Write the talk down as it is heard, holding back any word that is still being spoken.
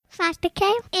foster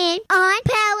care and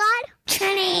unparalleled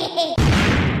journey.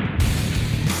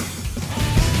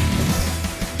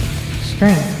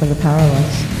 Strength for the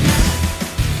powerless.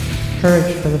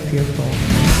 Courage for the fearful.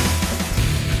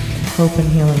 Hope and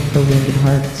healing for wounded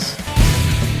hearts.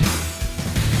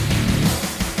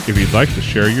 If you'd like to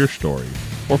share your story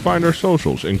or find our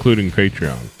socials, including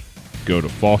Patreon, go to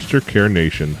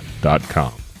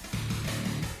fostercarenation.com.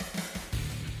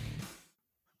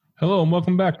 Hello and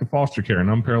welcome back to Foster Care, an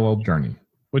Unparalleled Journey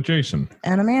with Jason.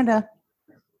 And Amanda.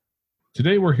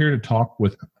 Today we're here to talk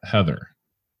with Heather.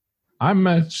 I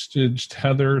messaged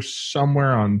Heather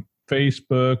somewhere on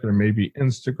Facebook or maybe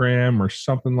Instagram or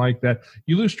something like that.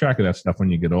 You lose track of that stuff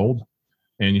when you get old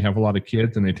and you have a lot of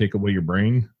kids and they take away your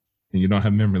brain and you don't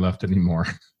have memory left anymore.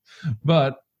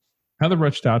 But Heather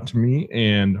reached out to me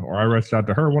or I reached out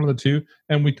to her, one of the two,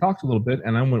 and we talked a little bit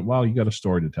and I went, wow, you got a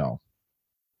story to tell.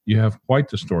 You have quite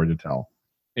the story to tell.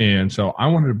 And so I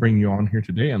wanted to bring you on here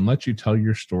today and let you tell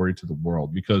your story to the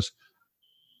world because,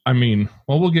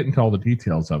 we'll get into all the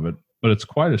details of it, but it's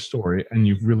quite a story and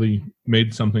you've really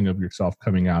made something of yourself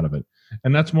coming out of it.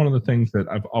 And that's one of the things that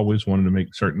I've always wanted to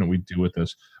make certain that we do with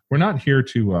this. We're not here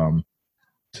to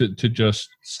just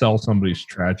sell somebody's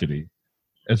tragedy.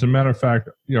 As a matter of fact,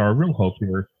 our real hope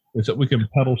here is that we can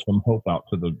peddle some hope out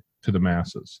to the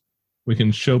masses. We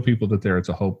can show people that there is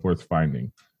a hope worth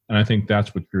finding. And I think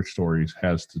that's what your story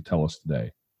has to tell us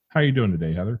today. How are you doing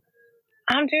today, Heather?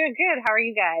 I'm doing good. How are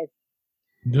you guys?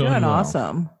 Doing well.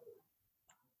 awesome.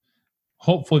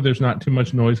 Hopefully there's not too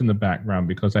much noise in the background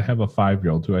because I have a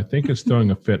 5-year-old who I think is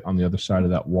throwing a fit on the other side of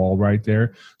that wall right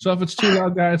there. So if it's too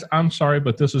loud, guys, I'm sorry,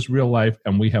 but this is real life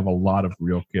and we have a lot of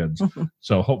real kids.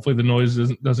 So hopefully the noise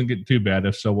doesn't get too bad.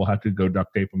 If so, we'll have to go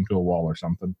duct tape them to a wall or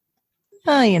something.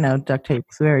 Duct tape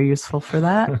is very useful for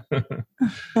that.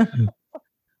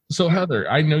 So Heather,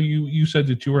 I know you said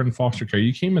that you were in foster care.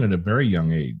 You came in at a very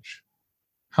young age.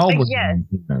 How old was you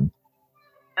then?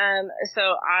 So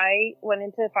I went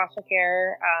into foster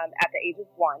care at the age of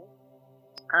 1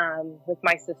 with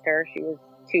my sister. She was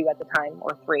 2 at the time,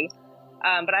 or 3.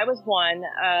 But I was 1.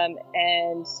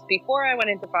 And before I went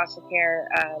into foster care,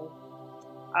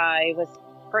 I was,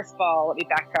 first of all, let me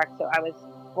backtrack. So I was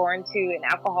born to an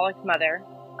alcoholic mother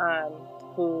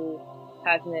who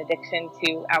has an addiction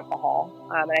to alcohol.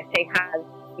 And I say has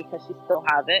because she still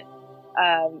has it.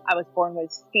 I was born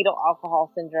with fetal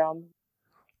alcohol syndrome.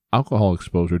 Alcohol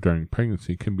exposure during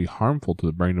pregnancy can be harmful to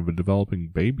the brain of a developing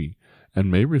baby and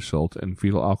may result in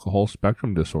fetal alcohol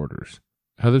spectrum disorders.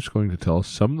 Heather's going to tell us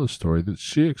some of the story that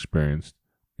she experienced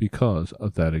because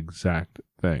of that exact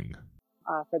thing.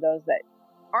 For those that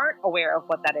aren't aware of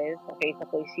what that is,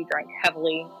 basically she drank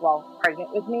heavily while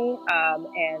pregnant with me,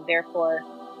 and therefore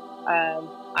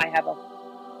I have a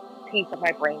piece of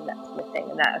my brain that's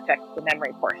missing, and that affects the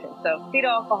memory portion. So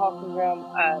fetal alcohol syndrome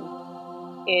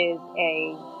is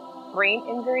a brain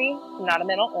injury, not a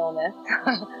mental illness.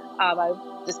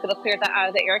 I'm just going to clear that out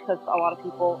of the air because a lot of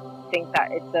people think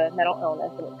that it's a mental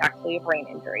illness and it's actually a brain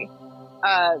injury.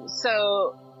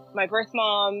 So my birth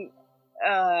mom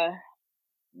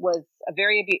was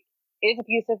abusive,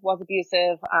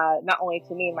 not only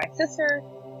to me and my sister,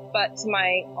 but to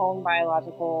my own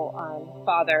biological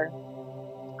father,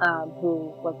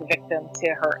 who was a victim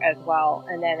to her as well.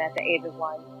 And then at the age of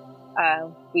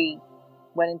 1, we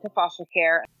went into foster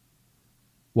care.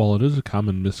 While it is a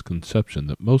common misconception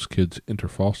that most kids enter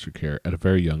foster care at a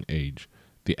very young age,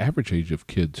 the average age of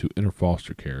kids who enter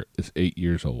foster care is 8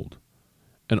 years old,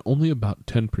 and only about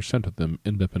 10% of them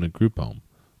end up in a group home.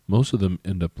 Most of them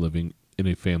end up living in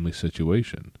a family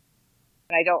situation.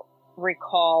 I don't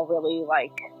recall really what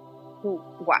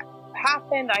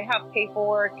happened. I have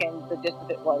paperwork, and the gist of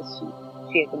it was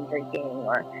she had been drinking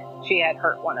or she had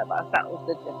hurt one of us. That was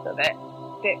the gist of it.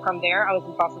 From there, I was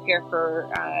in foster care for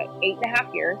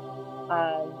 8.5 years.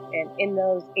 And in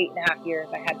those 8.5 years,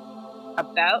 I had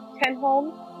about 10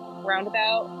 homes,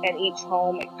 roundabout, and each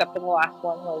home, except for the last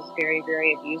one, was very,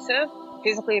 very abusive.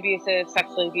 Physically abusive,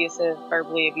 sexually abusive,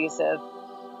 verbally abusive,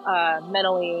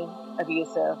 mentally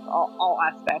abusive, all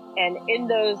aspects. And in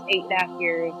those 8.5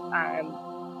 years,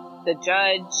 the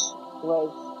judge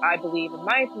was, I believe, in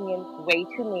my opinion, way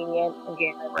too lenient and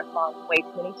gave my birth mom way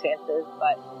too many chances,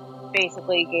 but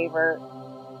basically gave her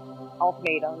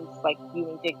ultimatums like, you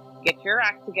need to get your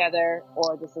act together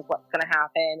or this is what's going to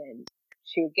happen. And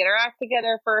she would get her act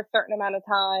together for a certain amount of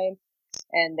time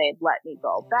and they'd let me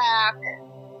go back.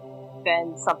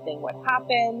 Then something would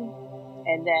happen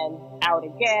and then out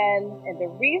again. And the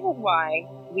reason why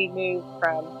we moved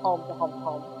from home to home to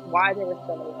home, why there were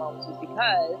so many homes, was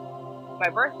because my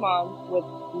birth mom would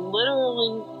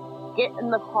literally get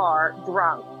in the car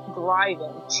drunk,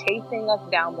 driving, chasing us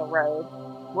down the road,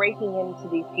 breaking into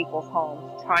these people's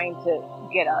homes, trying to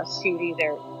get us. She would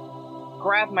either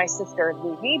grab my sister and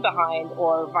leave me behind,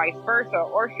 or vice versa,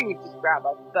 or she would just grab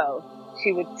us both.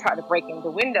 She would try to break into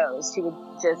windows. She would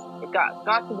just, it got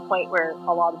to the point where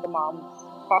a lot of the moms,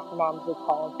 foster moms, would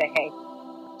call and say, hey,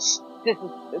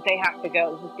 they have to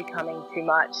go. This is becoming too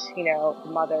much. You know,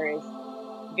 the mother is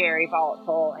very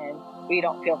volatile and we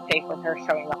don't feel safe with her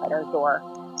showing up at our door.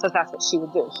 So that's what she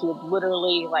would do. She would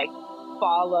literally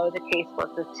follow the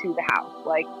caseworker to the house,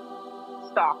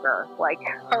 stalk her,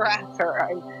 harass her.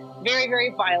 And very, very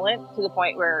violent, to the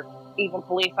point where even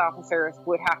police officers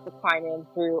would have to climb in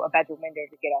through a bedroom window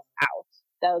to get us out.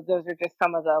 Those are just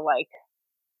some of the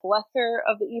lesser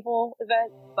of the evil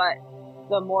events, but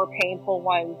the more painful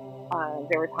ones,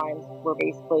 there were times where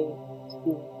basically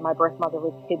my birth mother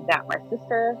would kidnap my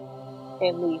sister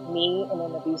and leave me in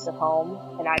an abusive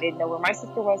home, and I didn't know where my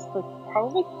sister was for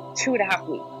probably 2.5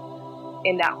 weeks.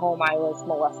 In that home, I was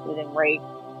molested and raped,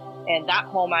 and that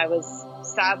home, I was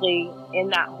sadly in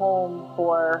that home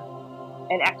for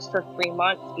an extra 3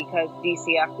 months because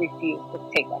DCF refused to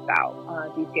take us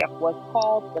out. DCF was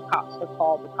called, the cops were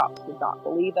called, the cops did not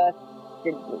believe us,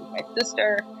 didn't believe my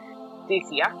sister.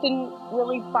 DCF didn't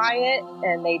really buy it,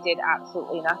 and they did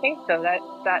absolutely nothing. So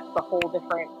that's a whole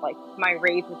different, my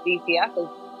rage with DCF has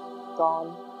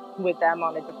gone with them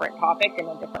on a different topic and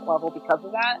a different level because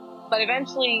of that. But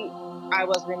eventually, I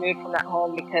was removed from that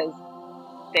home because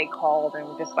they called and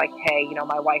were just like, hey,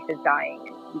 my wife is dying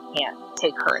and we can't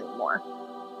take her anymore.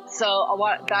 So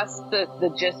that's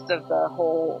the gist of the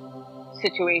whole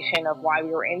situation of why we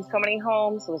were in so many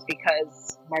homes, was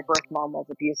because my birth mom was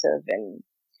abusive and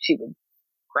she would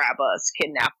grab us,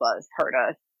 kidnap us, hurt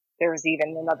us. There was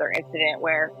even another incident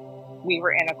where we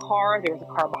were in a car, there was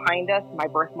a car behind us, my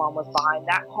birth mom was behind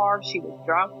that car, she was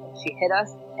drunk, she hit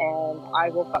us, and I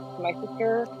woke up to my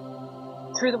sister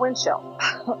through the windshield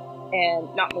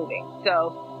and not moving.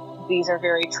 So these are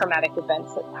very traumatic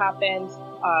events that happened.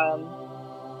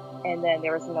 And then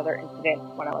there was another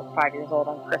incident when I was 5 years old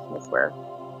on Christmas where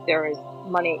there was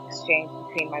money exchange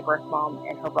between my birth mom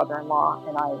and her brother-in-law,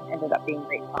 and I ended up being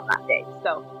raped on that day.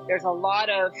 So there's a lot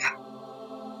of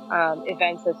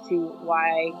events as to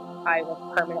why I was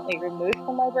permanently removed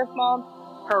from my birth mom.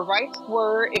 Her rights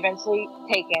were eventually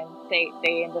taken.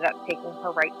 They ended up taking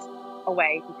her rights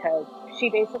away because she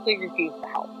basically refused to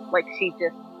help. She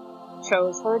just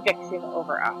chose her addiction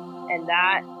over us. And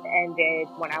that ended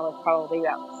when I was probably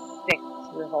about 6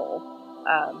 years old.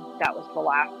 That was the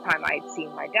last time I'd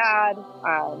seen my dad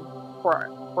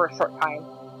for a short time,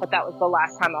 but that was the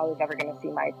last time I was ever going to see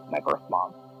my birth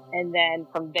mom. And then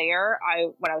from there,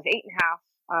 when I was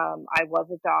 8.5, I was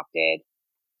adopted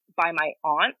by my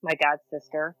aunt, my dad's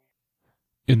sister.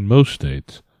 In most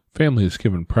states, family is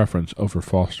given preference over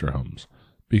foster homes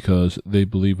because they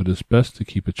believe it is best to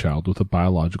keep a child with a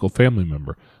biological family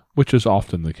member, which is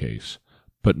often the case,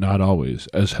 but not always,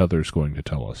 as Heather's going to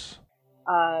tell us.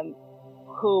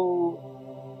 Who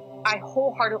I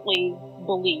wholeheartedly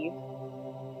believe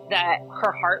that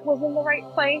her heart was in the right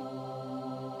place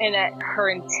and that her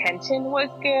intention was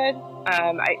good.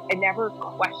 I never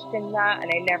questioned that,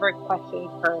 and I never questioned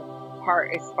her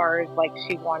heart as far as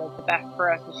she wanted the best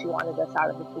for us and she wanted us out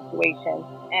of the situation.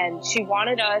 And she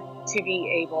wanted us to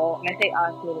be able, and I say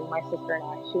us, meaning my sister and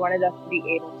I, she wanted us to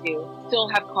be able to still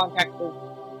have contact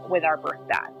with our birth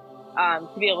dad,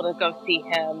 to be able to go see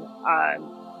him,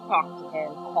 talk to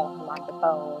him, call him on the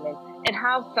phone, and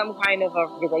have some kind of a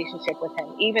relationship with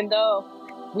him, even though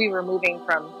we were moving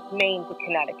from Maine to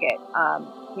Connecticut.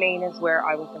 Maine is where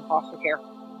I was in foster care.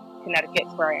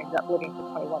 Connecticut's where I ended up living for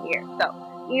 21 years. So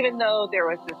even though there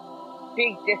was this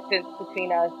big distance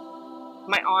between us,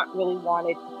 my aunt really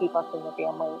wanted to keep us in the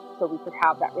family so we could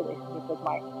have that relationship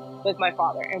with my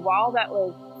father. And while that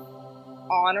was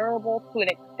honorable to an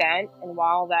extent, and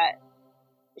while that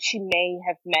she may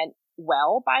have meant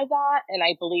well by that, and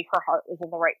I believe her heart was in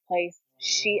the right place,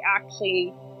 she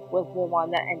actually was the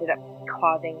one that ended up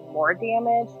causing more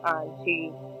damage.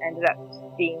 She ended up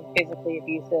being physically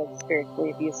abusive,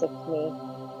 spiritually abusive to me.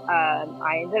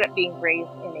 I ended up being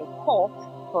raised in a cult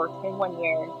for 21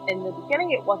 years. In the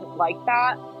beginning, it wasn't like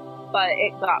that, but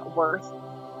it got worse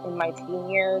in my teen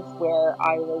years, where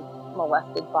I was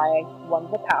molested by one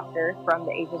of the pastors from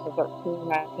the ages of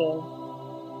 13, 19.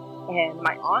 And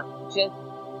my aunt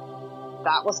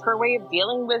that was her way of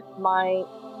dealing with my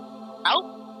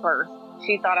outburst.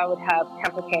 She thought I would have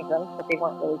temper tantrums, but they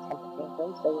weren't really temper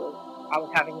tantrums. I was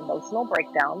having emotional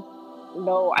breakdowns.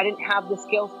 No, I didn't have the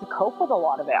skills to cope with a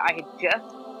lot of it. I had just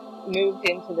moved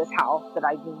into this house that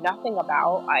I knew nothing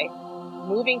about.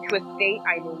 Moving to a state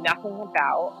I knew nothing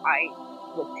about. I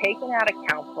was taken out of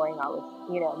counseling. I was,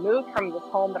 moved from this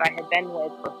home that I had been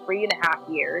with for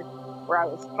 3.5 years, where I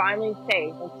was finally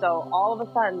safe. And so all of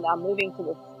a sudden, I'm moving to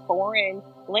this foreign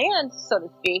land, so to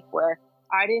speak, where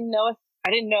I didn't know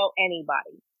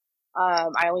anybody.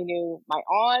 I only knew my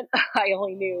aunt. I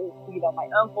only knew, my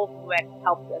uncle who had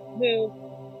helped us move,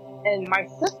 and my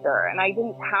sister. And I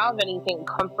didn't have anything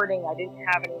comforting. I didn't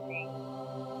have anything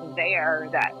there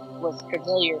that was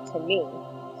familiar to me.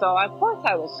 So of course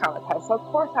I was traumatized. So of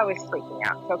course I was freaking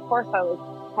out. So of course I was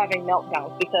having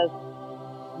meltdowns because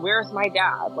where's my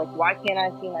dad? Like, why can't I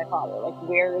see my father? Like,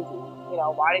 where is he?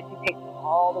 Why did you take me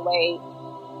all the way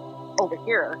over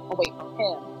here, away from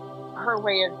him? Her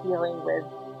way of dealing with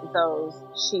those,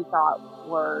 she thought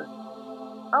were,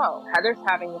 oh, Heather's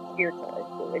having a spiritual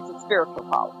issue. It's a spiritual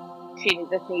problem.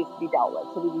 This needs to be dealt with,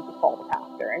 so we need to call the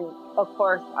pastor. And of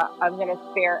course, I'm going to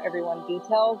spare everyone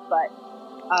details, but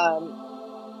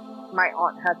my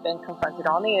aunt has been confronted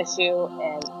on the issue,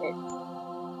 and it's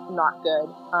not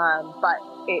good. But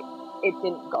it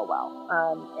didn't go well.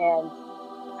 And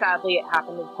sadly, it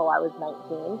happened until I was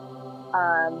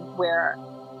 19, where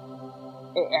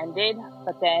it ended.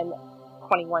 But then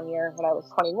 21 years when I was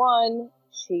 21,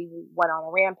 she went on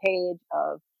a rampage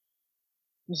of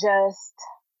just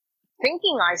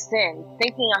thinking I sinned,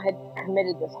 thinking I had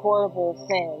committed this horrible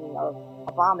sin of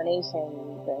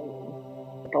abominations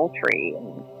and adultery.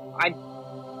 And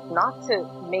not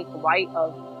to make light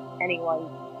of anyone's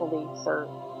beliefs or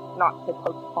not to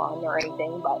poke fun or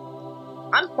anything, but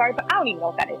I'm sorry, but I don't even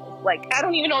know what that is. Like, I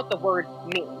don't even know what the word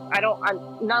means. I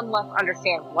nonetheless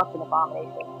understand what's an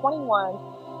abomination.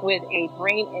 21 with a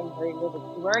brain injury, with a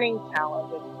learning challenge,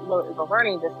 with a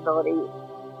learning disability.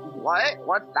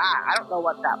 What's that? I don't know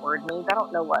what that word means. I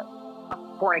don't know what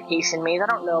fornication means. I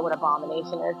don't know what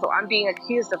abomination is. So I'm being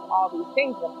accused of all these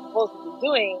things that I'm supposed to be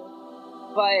doing,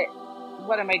 but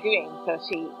what am I doing? So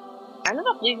she ended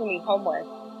up leaving me homeless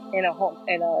in a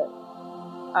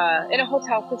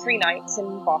hotel for 3 nights in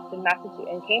Boston, Massachusetts,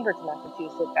 in Cambridge,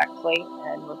 Massachusetts, actually,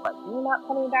 and was like, "You're not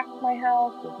coming back to my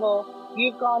house until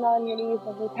you've gone on your knees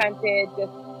and repented."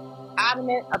 Just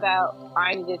adamant about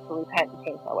I needed to repent and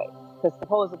change my ways, because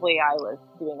supposedly I was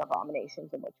doing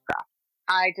abominations and witchcraft.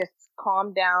 I just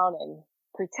calmed down and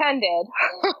pretended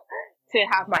to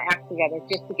have my act together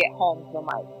just to get home. So I'm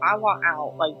like, I want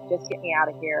out. Like, just get me out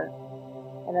of here.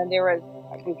 And then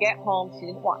we get home. She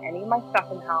didn't want any of my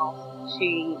stuff in the house.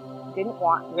 She didn't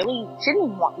want me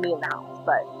in the house,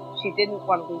 but she didn't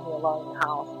want to leave me alone in the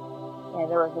house.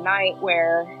 And there was a night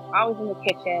where I was in the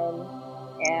kitchen,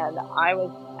 and I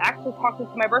was actually talking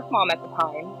to my birth mom at the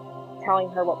time, telling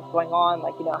her what was going on,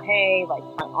 like, hey, like,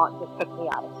 my aunt just took me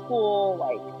out of school,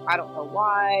 like, I don't know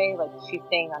why, like, she's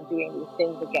saying I'm doing these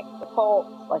things against the cult,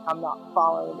 like, I'm not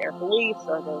following their beliefs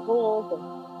or their rules and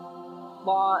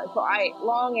law. So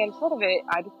long and short of it,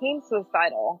 I became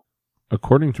suicidal.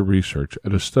 According to research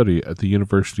at a study at the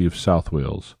University of South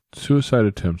Wales, suicide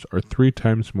attempts are 3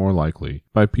 times more likely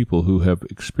by people who have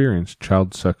experienced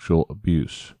child sexual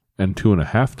abuse, and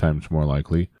 2.5 times more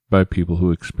likely by people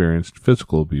who experienced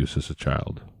physical abuse as a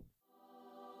child.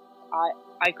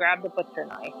 I grabbed a butcher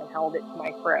knife and held it to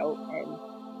my throat, and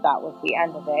that was the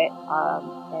end of it.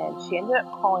 And she ended up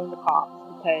calling the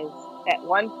cops, because at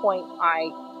one point I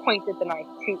pointed the knife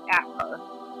at her.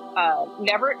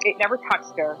 It never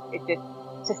touched her. It just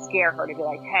to scare her, to be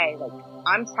like, hey, like,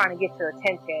 I'm trying to get your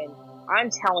attention. I'm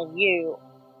telling you,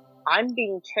 I'm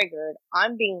being triggered.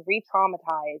 I'm being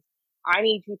re-traumatized. I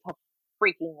need you to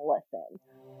freaking listen.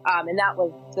 And that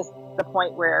was just the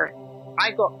point where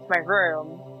I go up to my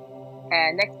room,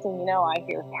 and next thing you know, I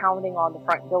hear pounding on the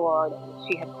front door.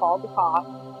 She had called the cops,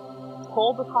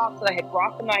 told the cops that I had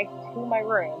brought the knife to my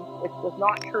room, which was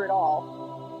not true at all.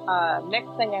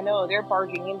 Next thing I know, they're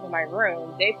barging into my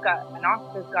room. An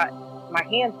officer's got my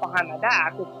hands behind my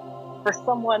back, which for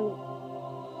someone,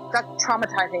 that's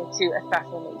traumatizing to a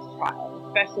special needs child,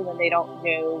 especially when they don't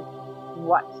know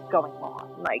what's going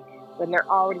on, like when they're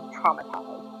already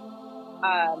traumatized.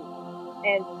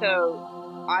 And so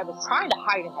I was trying to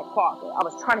hide in my closet. I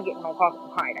was trying to get in my closet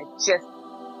and hide.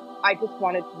 I just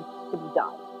wanted to be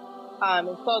done.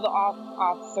 And so the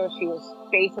officer, she was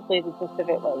basically, the gist of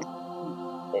it was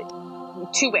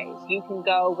 2 ways. You can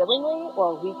go willingly,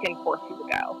 or we can force you to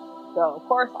go. So of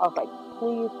course I was like,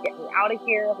 please get me out of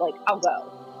here. Like, I'll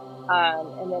go.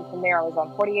 And then from there I was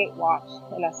on 48 watch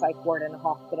in a psych ward in a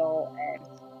hospital, and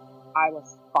I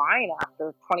was fine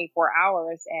after 24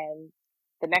 hours. And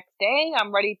the next day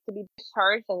I'm ready to be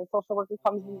discharged, and the social worker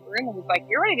comes in the room and was like,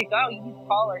 you're ready to go. You need to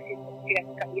call her. She has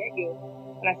to come get you.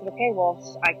 And I said, okay, well,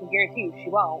 I can guarantee you she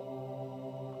won't.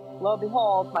 Lo and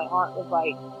behold, my aunt was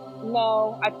like,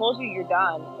 no, I told you you're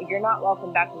done. You're not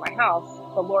welcome back to my house.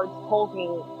 The Lord told me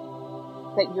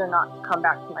that you're not to come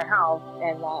back to my house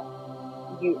and that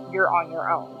you're on your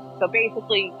own. So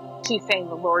basically, she's saying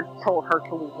the Lord told her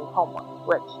to leave me homeless,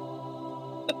 which,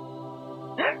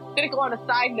 I'm going to go on a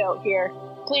side note here.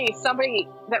 Please, somebody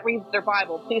that reads their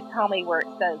Bible, please tell me where it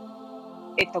says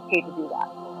it's okay to do that.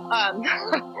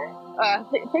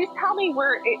 Please tell me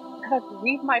where it, because I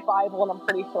read my Bible and I'm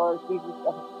pretty sure Jesus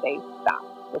doesn't say that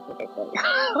specifically.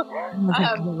 I don't think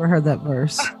I've ever heard that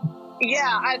verse. Yeah,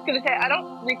 I was going to say, I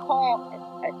don't recall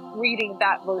reading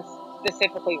that verse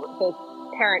specifically where it says,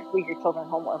 parents, leave your children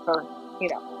homeless, or,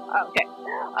 okay.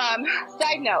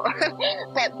 Side note,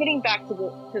 but getting back to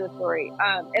the story,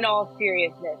 in all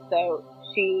seriousness, so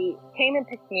she came and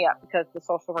picked me up because the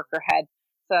social worker had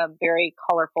some very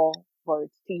colorful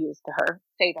words to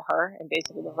say to her, and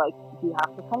basically was like, you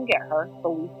have to come get her. The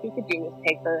least you could do is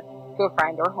take her to a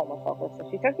friend or a homeless shelter. So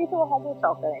she took me to a homeless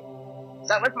shelter.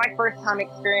 That was my first time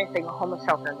experiencing a homeless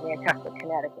shelter in Manchester,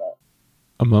 Connecticut.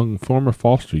 Among former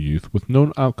foster youth with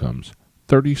known outcomes,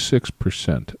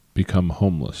 36% become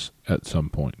homeless at some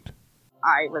point.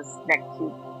 I was next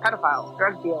to pedophiles,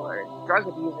 drug dealers, drug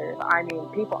abusers. I mean,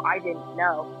 people I didn't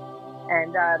know.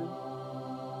 And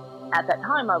at that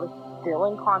time, I was still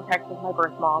in contact with my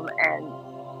birth mom, and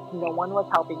no one was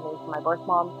helping me. So my birth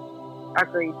mom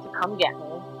agreed to come get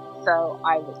me. So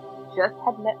I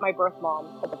had met my birth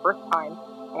mom for the first time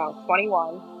when I was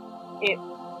 21. It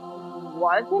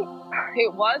was,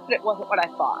 but it wasn't what I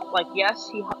thought. Like,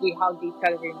 yes, we hugged each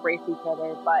other, we embraced each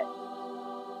other, but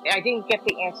I didn't get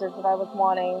the answers that I was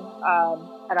wanting.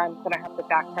 And I'm going to have to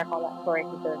backtrack on that story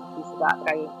because there's a piece of that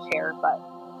I didn't share. But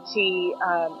she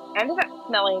ended up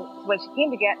smelling, when she came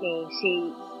to get me,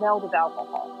 she smelled of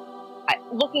alcohol.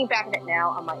 Looking back at it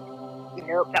now, I'm like,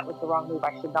 nope, that was the wrong move.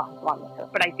 I should not have gone with her.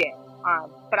 But I did.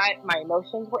 But my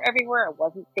emotions were everywhere. I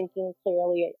wasn't thinking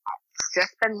clearly. I'd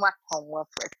just been left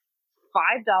homeless with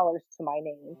 $5 to my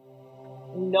name,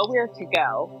 nowhere to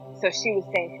go. So she was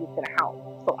saying she was going to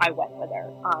help. So I went with her.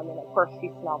 And of course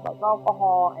she smelled like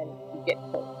alcohol, and we get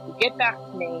back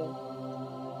to Maine.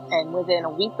 And within a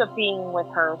week of being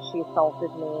with her, she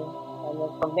assaulted me. And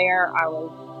then from there, I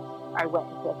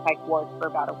went into a psych ward for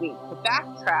about a week. To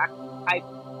backtrack, I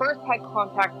first had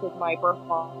contact with my birth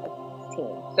mom at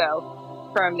 16. So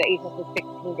from the ages of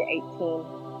 16 to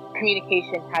 18,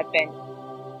 communication had been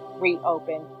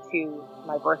reopened to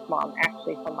my birth mom,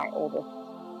 actually from my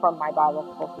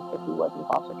biological sister who was in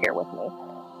foster care with me.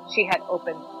 She had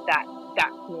opened that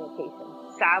communication.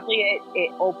 Sadly,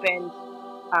 it opened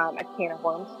a can of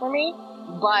worms for me,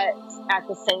 but at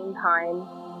the same time,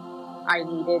 I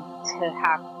needed to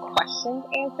have questions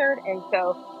answered. And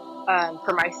so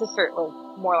for my sister, it was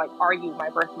more like, are you my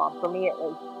birth mom? For me, it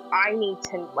was, I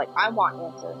want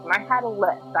answers. And I had a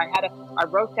list. I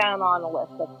wrote down on a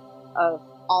list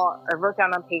I wrote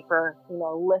down on paper, a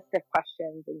list of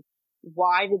questions. And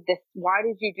why did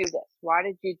you do this? Why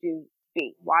did you do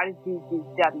B? Why did you do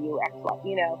W, X, Y,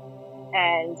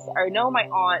 And I know my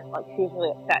aunt, she was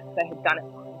really upset because I had done it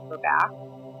behind her back.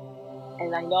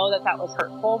 And I know that was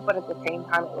hurtful, but at the same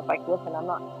time, it was like, listen, I'm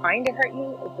not trying to hurt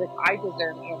you. It's like, I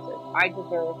deserve answers. I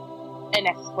deserve an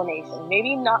explanation.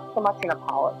 Maybe not so much an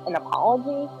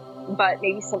apology, but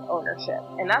maybe some ownership.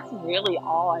 And that's really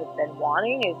all I've been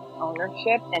wanting is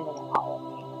ownership and an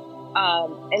apology.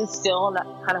 And still, and that's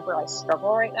kind of where I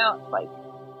struggle right now. It's like,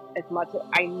 as much as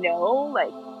I know,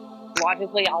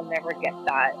 logically, I'll never get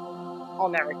that.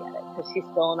 I'll never get it because she's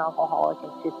still an alcoholic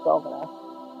and she's still gonna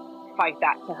fight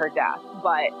that to her death.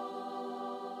 But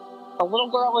the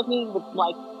little girl with me would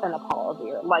like an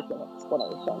apology or like an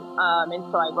explanation. And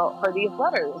so I wrote her these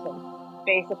letters, and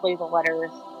basically the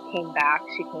letters came back.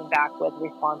 She came back with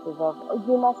responses of,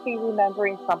 you must be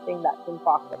remembering something that's in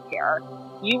foster care.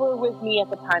 You were with me at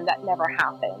the time that never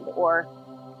happened, or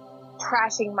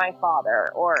trashing my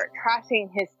father, or trashing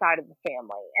his side of the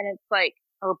family. And it's like,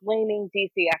 or blaming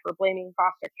DCF, or blaming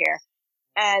foster care.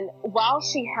 And while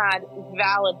she had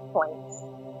valid points,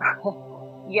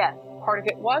 yes, part of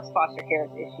it was foster care's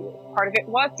issues. Part of it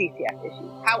was DCF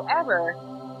issues. However,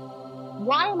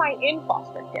 why am I in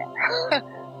foster care?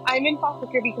 I'm in foster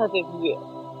care because of you.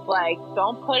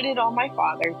 Don't put it on my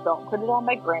father. Don't put it on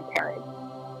my grandparents.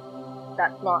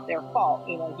 That's not their fault.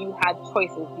 You had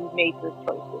choices. You made your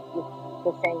choices.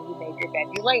 The saying, you made your bed,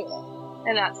 you lay in it.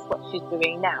 And that's what she's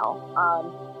doing now.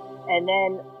 And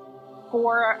then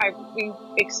we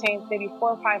exchanged maybe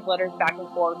 4 or 5 letters back and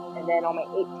forth. And then on my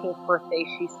 18th birthday,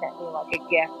 she sent me a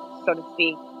gift, so to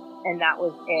speak. And that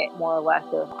was it, more or less,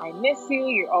 of, I miss you,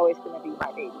 you're always going to be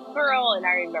my baby girl, and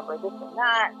I remember this and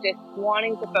that, just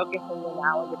wanting to focus on the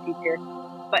now and the future.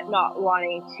 but not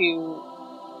wanting to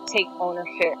take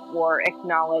ownership or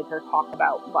acknowledge or talk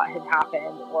about what had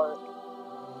happened or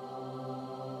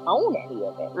own any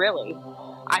of it, really.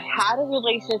 I had a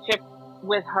relationship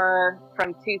with her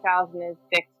from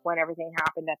 2006 when everything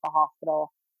happened at the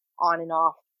hospital, on and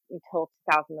off until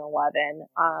 2011.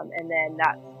 And then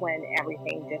that's when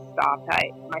everything just stopped.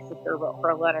 My sister wrote her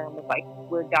a letter and was like,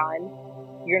 we're done.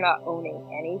 You're not owning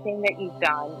anything that you've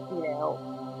done, you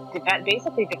know.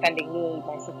 Basically defending me.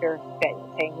 My sister's been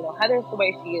saying, you know, Heather's the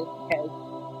way she is because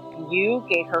you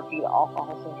gave her fetal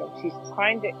alcohol syndrome. She's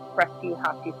trying to express to you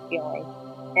how she's feeling,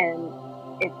 and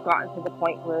it's gotten to the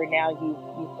point where now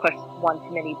you've pushed one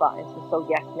too many buttons, and so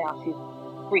yes, now she's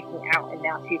freaking out, and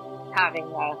now she's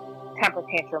having a temper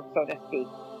tantrum, so to speak.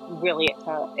 Really,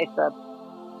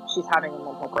 she's having a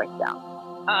mental breakdown.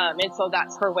 And so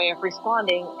that's her way of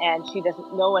responding, and she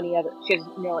doesn't know any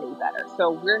better.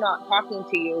 So we're not talking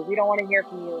to you. We don't want to hear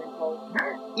from you until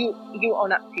you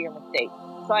own up to your mistake.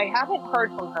 So I haven't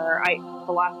heard from her.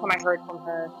 The last time I heard from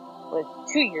her was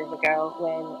 2 years ago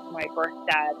when my birth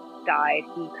dad died.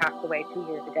 He passed away 2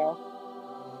 years ago.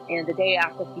 And the day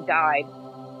after he died,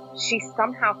 she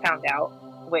somehow found out,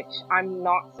 which I'm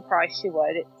not surprised she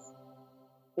would. It's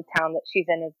the town that she's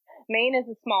in. Maine is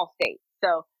a small state.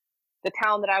 So the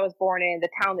town that I was born in, the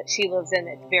town that she lives in,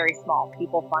 it's very small.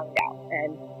 People find out.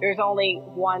 And there's only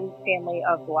one family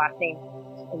of the last name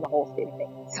in the whole state of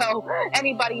Maine. So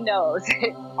anybody knows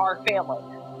it's our family.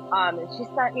 And she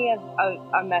sent me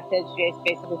a message just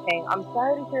basically saying, I'm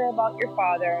sorry to hear about your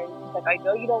father. And she's like, I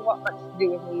know you don't want much to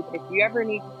do with me, but if you ever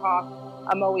need to talk,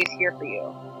 I'm always here for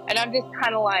you. And I'm just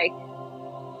kind of like,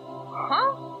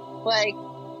 huh? Like,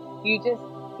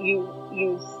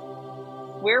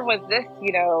 where was this,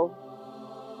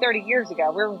 30 years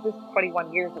ago? Where was this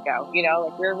 21 years ago?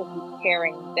 Like, where was this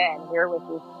caring then? Where was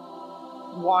this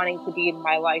wanting to be in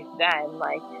my life then?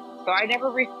 Like, so I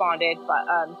never responded, but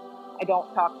I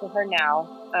don't talk to her now.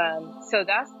 So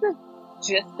that's the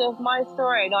gist of my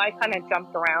story. I know I kind of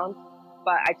jumped around,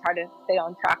 but I try to stay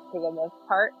on track for the most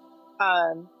part.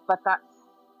 But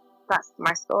that's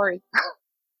my story.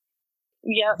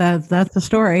 Yep. That's the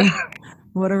story.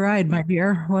 What a ride, my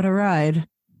dear. What a ride.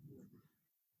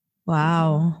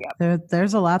 Wow. Yep.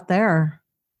 There's a lot there.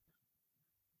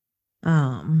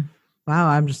 Wow.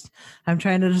 I'm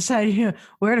trying to decide,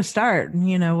 where to start.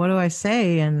 What do I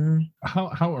say? And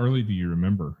how early do you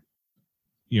remember?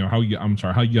 How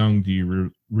young do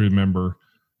you remember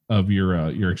of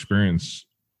your experience?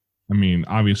 I mean,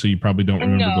 obviously, you probably don't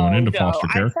remember going into foster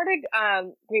care. I started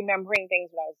remembering things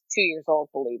when I was 2 years old,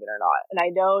 believe it or not. And I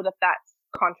know that that's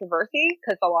controversy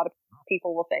because a lot of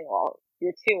people will say, well,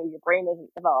 you're 2, your brain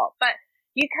isn't developed. But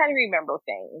you kind of remember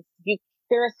things.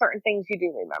 There are certain things you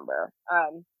do remember.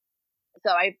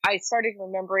 So I started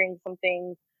remembering some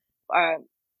things,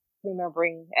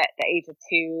 remembering at the age of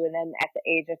 2, and then at the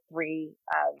age of 3,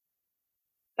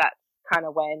 that's kind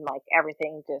of when like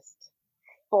everything just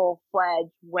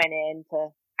full-fledged went into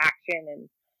action and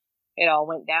it all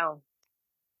went down.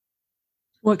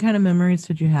 What kind of memories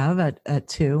did you have at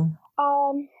 2?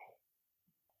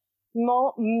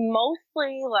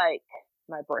 Mostly like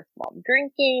my birth mom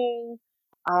drinking,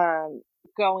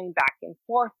 going back and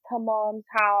forth to mom's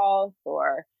house,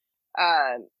 or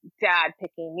dad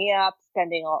picking me up,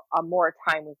 spending a more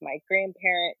time with my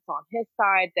grandparents on his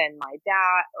side than my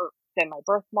dad or than my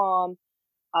birth mom.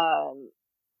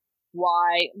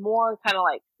 Why more kind of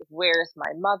like, where's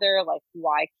my mother? Like,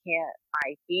 why can't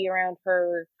I be around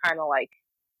her? Kind of like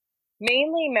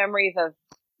mainly memories of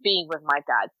being with my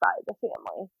dad's side of the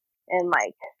family, and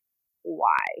like,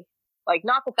 why? Like,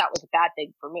 not that was a bad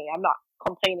thing for me. I'm not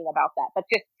complaining about that, but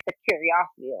just the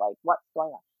curiosity, like, what's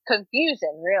going on?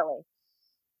 Confusion, really.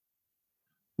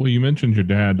 Well, you mentioned your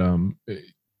dad.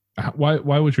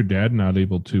 Why was your dad not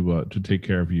able to take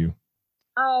care of you?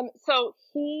 So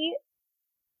he,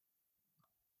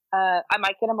 I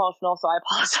might get emotional, so I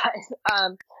apologize.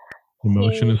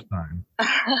 Emotion is fine.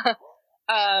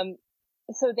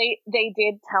 So they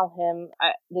did tell him,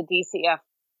 the DCF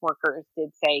workers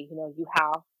did say, you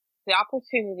have the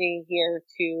opportunity here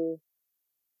to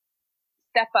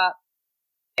step up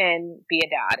and be a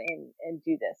dad and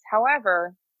do this.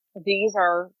 However, these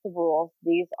are the rules.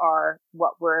 These are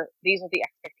the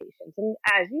expectations. And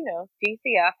as you know,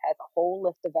 DCF has a whole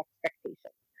list of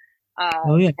expectations.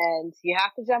 And you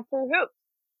have to jump through hoops.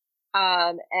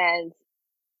 And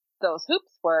those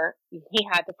hoops were, he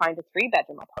had to find a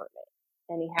 3-bedroom apartment,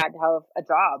 and he had to have a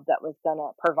job that was going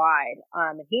to provide.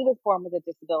 And he was born with a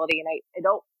disability, and I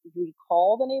don't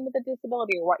recall the name of the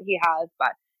disability or what he has,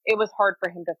 but it was hard for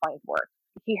him to find work.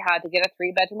 He had to get a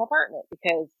 3-bedroom apartment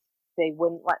because they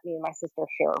wouldn't let me and my sister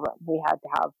share a room. We had to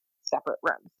have separate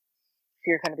rooms. If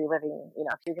you're going to be living,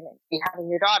 if you're going to be having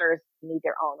your daughters, you need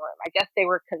their own room. I guess they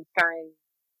were concerned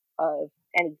of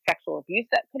any sexual abuse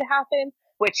that could happen,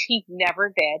 which he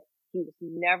never did. He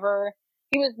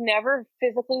was never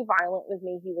physically violent with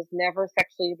me. He was never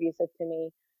sexually abusive to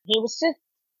me. He was just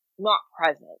not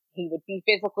present. He would be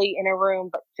physically in a room,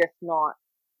 but just not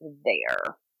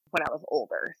there when I was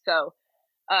older. So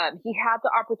he had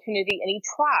the opportunity, and he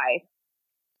tried.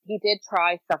 He did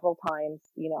try several times,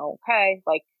 okay,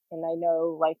 like, and I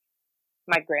know, like,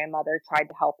 my grandmother tried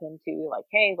to help him too, like,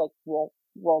 hey, like, let's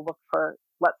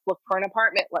look for an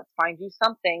apartment, let's find you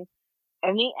something.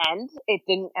 In the end, it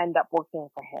didn't end up working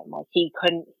for him. Like, he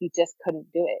just couldn't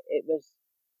do it. It was,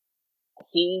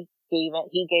 he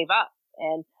gave up.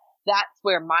 And that's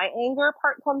where my anger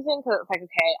part comes in, because it's like,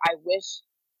 okay, I wish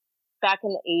back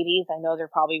in the 80s, I know there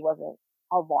probably wasn't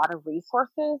a lot of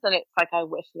resources, and it's like, I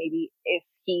wish maybe I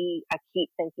keep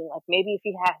thinking, like, maybe if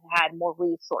he had more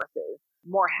resources,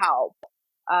 more help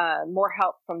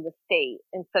from the state,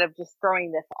 instead of just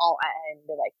throwing this all at him,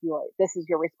 like, this is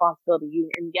your responsibility.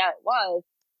 And yeah, it was,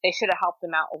 they should have helped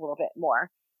him out a little bit more.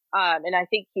 And I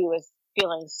think he was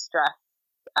feeling stressed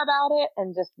about it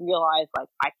and just realized, like,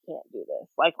 I can't do this,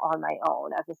 like, on my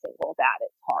own as a single dad.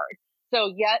 It's hard.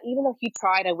 So yeah, even though he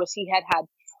tried, I wish he had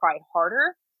tried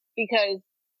harder, because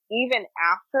even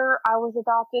after I was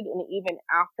adopted and even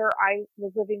after I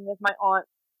was living with my aunt,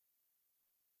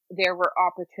 there were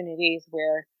opportunities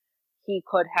where he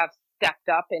could have stepped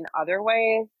up in other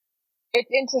ways. It's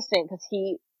interesting because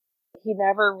he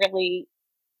never really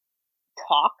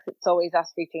talks. It's always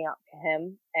us reaching out to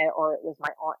him, or it was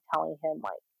my aunt telling him,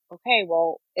 like, okay,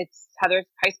 well, it's Heather's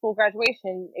high school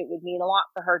graduation. It would mean a lot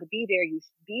for her to be there. You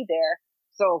should be there.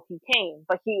 So he came,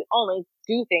 but he only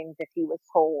do things if he was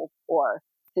told or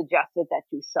suggested that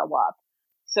you show up.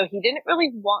 So he didn't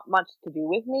really want much to do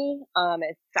with me,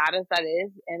 as sad as that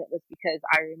is, and it was because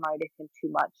I reminded him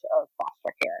too much of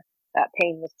foster care. That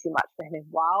pain was too much for him. And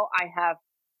while I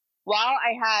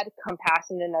had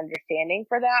compassion and understanding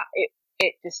for that,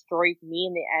 it destroyed me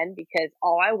in the end, because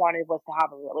all I wanted was to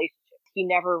have a relationship. He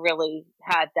never really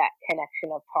had that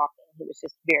connection of talking. He was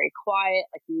just very quiet.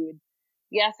 Like,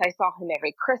 yes, I saw him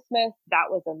every Christmas.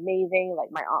 That was amazing. Like,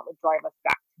 my aunt would drive us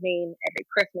back to Maine every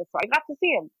Christmas. So I got to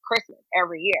see him Christmas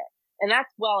every year. And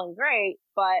that's well and great,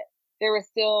 but there was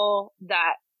still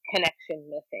that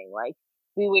connection missing. Like,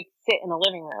 we would sit in the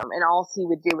living room and all he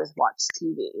would do is watch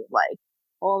TV. Like,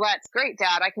 well, that's great,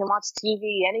 Dad. I can watch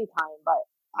TV anytime, but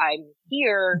I'm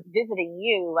here visiting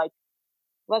you. Like,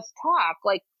 let's talk.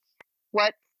 Like,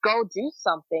 let's go do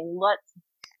something. Let's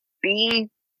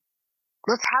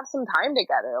have some time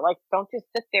together. Like, don't just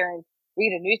sit there and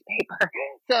read a newspaper.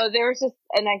 So there was just,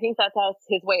 and I think that's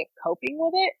his way of coping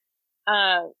with it.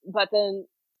 But then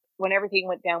when everything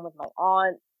went down with my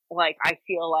aunt, like, I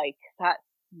feel like that's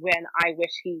when I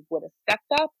wish he would have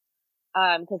stepped up.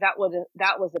 Because that was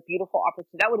a beautiful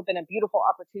opportunity. That would have been a beautiful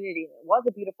opportunity. And it was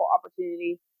a beautiful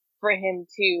opportunity for him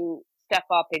to step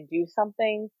up and do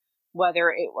something,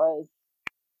 whether it was,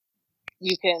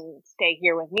 you can stay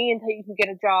here with me until you can get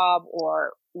a job,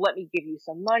 or let me give you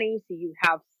some money so you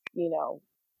have,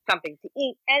 something to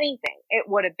eat, anything. It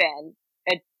would have been,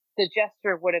 the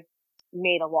gesture would have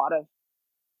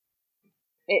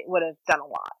it would have done a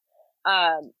lot.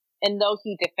 And though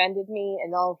he defended me,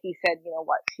 and though he said,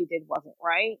 what she did wasn't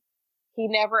right, he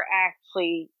never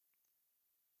actually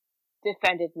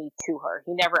defended me to her.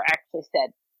 He never actually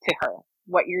said to her,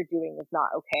 what you're doing is not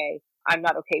okay. I'm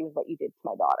not okay with what you did to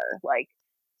my daughter. Like,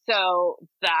 so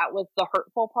that was the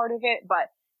hurtful part of it.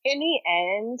 But in the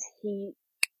end,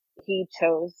 he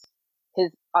chose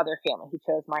his other family. He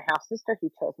chose my half sister. He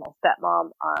chose my stepmom.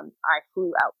 I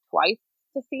flew out twice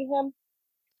to see him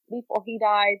before he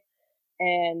died.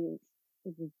 And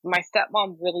my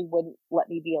stepmom really wouldn't let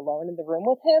me be alone in the room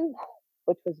with him,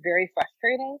 which was very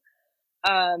frustrating.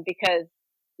 Because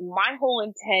my whole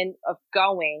intent of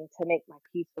going to make my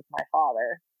peace with my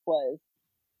father was,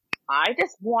 I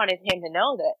just wanted him to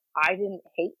know that I didn't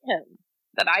hate him,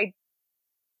 that I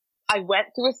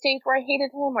went through a stage where I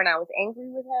hated him, when I was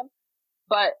angry with him,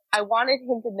 but I wanted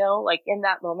him to know, like, in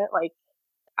that moment, like,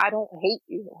 I don't hate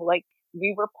you. Like,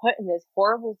 we were put in this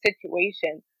horrible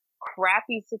situation,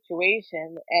 crappy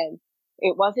situation, and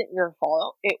it wasn't your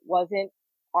fault. It wasn't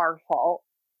our fault.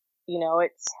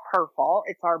 It's her fault.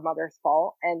 It's our mother's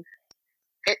fault. And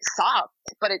it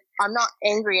sucked, but I'm not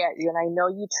angry at you. And I know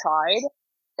you tried.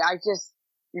 I just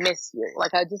miss you.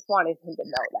 Like, I just wanted him to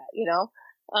know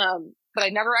that, but I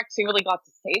never actually really got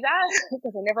to say that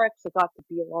because I never actually got to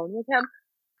be alone with him.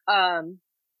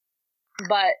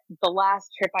 But the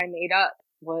last trip I made up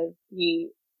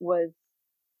he was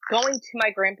going to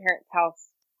my grandparents' house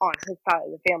on his side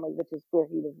of the family, which is where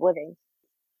he was living.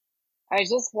 I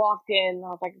just walked in. I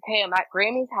was like, okay, I'm at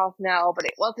Grammy's house now, but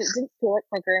it didn't feel like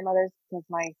my grandmother's because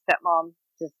my stepmom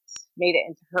just made it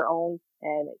into her own,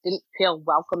 and it didn't feel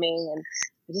welcoming. And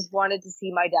I just wanted to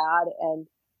see my dad. And,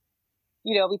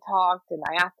 we talked, and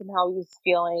I asked him how he was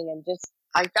feeling, and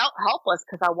I felt helpless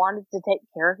because I wanted to take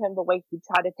care of him the way he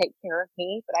tried to take care of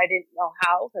me, but I didn't know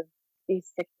how because he's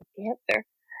sick with cancer.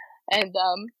 And,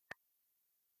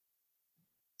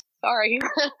 sorry,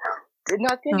 did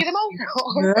not get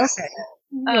emotional. You're okay.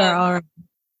 You're all right.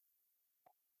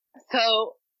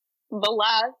 So my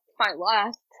last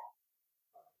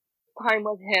time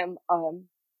with him,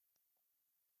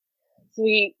 so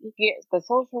the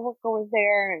social worker was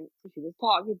there, and she was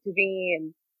talking to me, and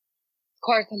of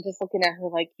course I'm just looking at her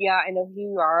like, yeah, I know who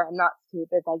you are. I'm not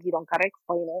stupid. Like, you don't gotta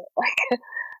explain it.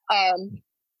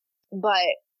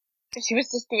 But she was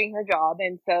just doing her job,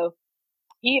 and so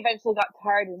he eventually got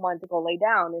tired and wanted to go lay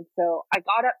down, and so I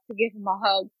got up to give him a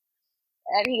hug,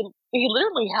 and he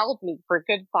literally held me for a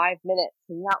good 5 minutes,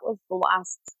 and that was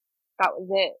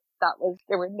it.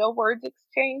 There were no words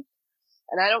exchanged,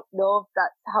 and I don't know if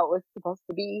that's how it was supposed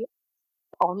to be.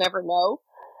 I'll never know.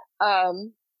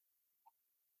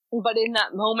 But in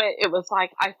that moment, it was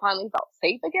like I finally felt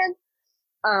safe again.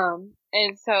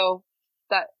 And so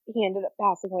that he ended up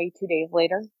passing away 2 days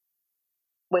later,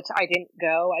 which I didn't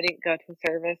go. I didn't go to a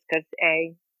service because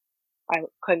I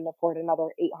couldn't afford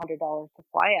another $800 to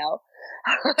fly out.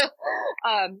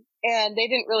 And they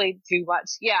didn't really do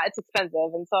much. Yeah, it's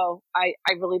expensive. And so I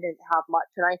really didn't have much.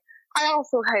 And I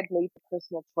also had made the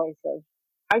personal choice of,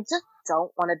 I just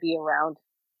don't want to be around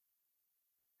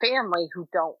family who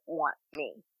don't want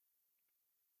me.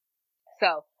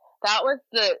 So that was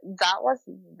that.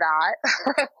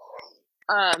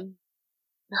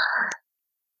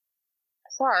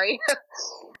 Sorry.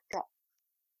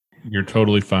 You're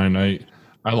totally fine. I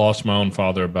lost my own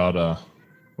father about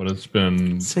it's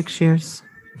been 6 years,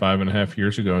 5.5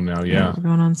 years ago now. Yeah, we're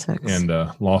going on 6. And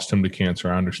lost him to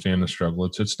cancer. I understand the struggle.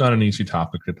 It's not an easy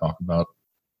topic to talk about.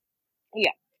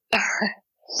 Yeah.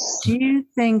 Do you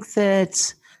think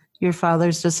that your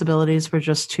father's disabilities were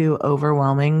just too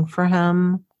overwhelming for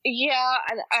him? Yeah,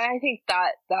 and I think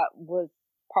that was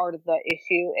part of the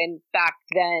issue. And back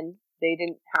then, they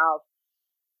didn't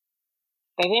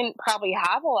probably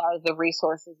have a lot of the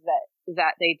resources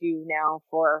that they do now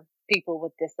for people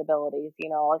with disabilities.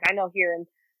 Like I know here in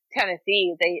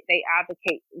Tennessee, they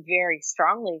advocate very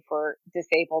strongly for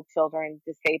disabled children,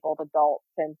 disabled adults,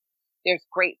 and there's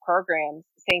great programs.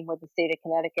 Same with the state of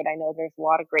Connecticut. I know there's a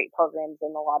lot of great programs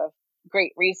and a lot of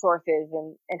great resources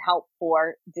and help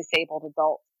for disabled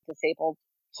adults, disabled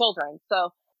children.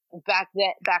 So back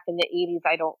in the 80s,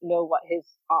 I don't know what his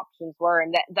options were,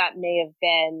 and that may have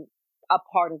been a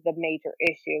part of the major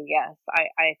issue. Yes,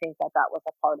 I think that was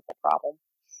a part of the problem.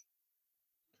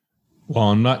 Well,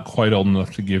 I'm not quite old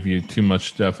enough to give you too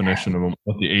much definition of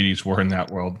what the 80s were in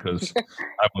that world because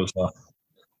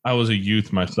I was a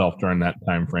youth myself during that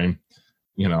time frame,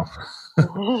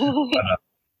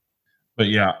 but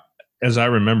yeah, as I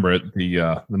remember it,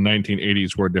 the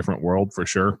 1980s were a different world for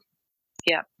sure.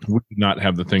 Yeah, we did not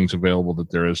have the things available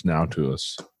that there is now to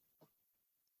us.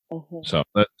 Mm-hmm. So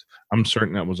I'm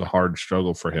certain that was a hard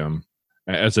struggle for him.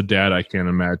 As a dad, I can't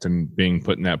imagine being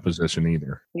put in that position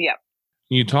either. Yeah.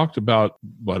 You talked about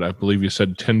what I believe you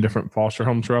said 10 different foster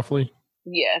homes roughly?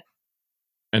 Yes.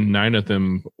 And 9 of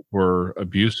them were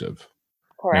abusive.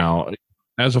 Correct. Now,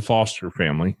 as a foster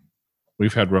family,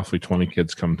 we've had roughly 20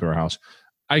 kids come to our house.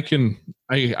 I can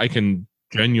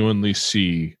genuinely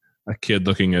see a kid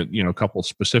looking at, a couple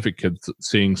specific kids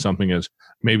seeing something as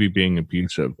maybe being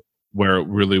abusive, where it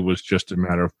really was just a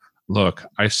matter of, look,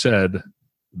 I said,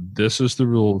 this is the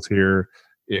rules here.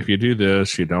 If you do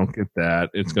this, you don't get that.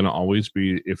 It's going to always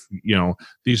be,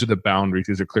 these are the boundaries.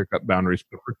 These are clear-cut boundaries.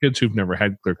 But for kids who've never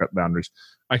had clear-cut boundaries,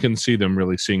 I can see them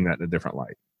really seeing that in a different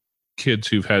light. Kids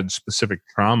who've had specific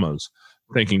traumas,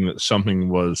 thinking that something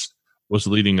was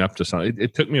leading up to something.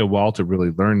 It took me a while to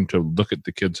really learn to look at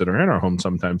the kids that are in our home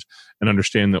sometimes and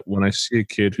understand that when I see a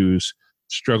kid who's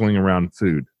struggling around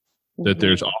food, mm-hmm. that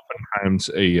there's oftentimes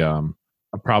a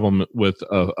problem with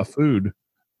a food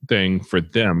thing for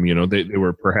them. They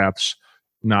were perhaps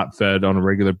not fed on a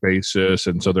regular basis,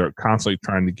 and so they're constantly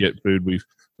trying to get food. We've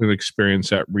experienced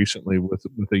that recently with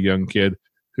a young kid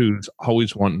who's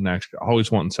always wanting extra, always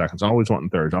wanting seconds, always wanting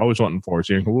thirds, always wanting fours.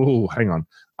 You go, whoa, hang on.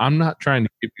 I'm not trying to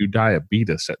give you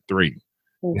diabetes at 3.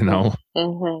 you know?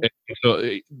 Mm-hmm.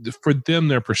 So for them,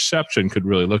 their perception could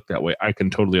really look that way. I can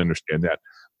totally understand that.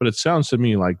 But it sounds to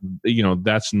me like,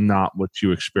 that's not what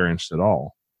you experienced at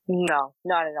all. No,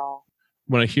 not at all.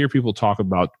 When I hear people talk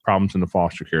about problems in the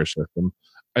foster care system,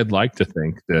 I'd like to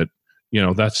think that,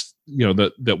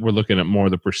 that we're looking at more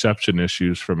of the perception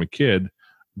issues from a kid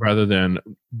rather than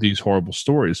these horrible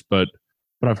stories. But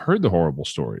I've heard the horrible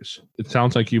stories. It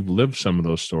sounds like you've lived some of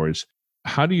those stories.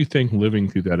 How do you think living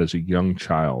through that as a young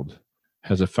child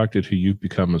has affected who you've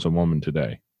become as a woman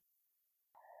today?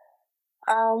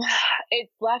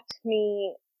 It's left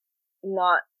me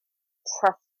not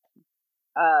trust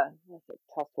not say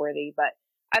trustworthy, but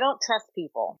I don't trust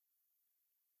people.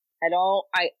 I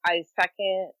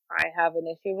have an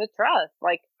issue with trust.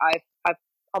 Like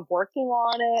I'm working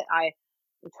on it. I'm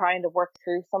trying to work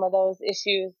through some of those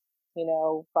issues,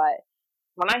 but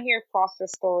when I hear foster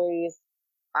stories,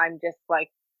 I'm just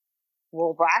like,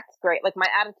 well, that's great. Like my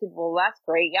attitude, well, that's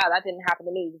great. Yeah, that didn't happen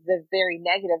to me. The very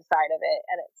negative side of it.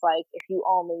 And it's like, if you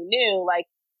only knew, like,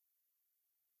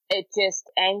 it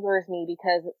just angers me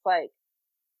because it's like,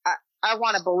 I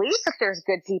want to believe that there's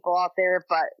good people out there,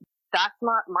 but that's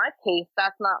not my case.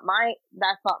 That's not my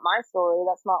story.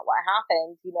 That's not what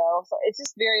happened, So it's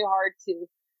just very hard to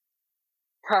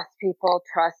trust people,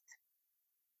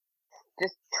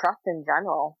 just trust in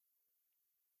general.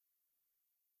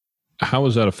 How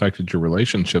has that affected your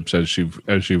relationships as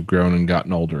you've grown and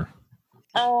gotten older?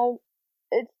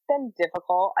 It's been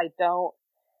difficult.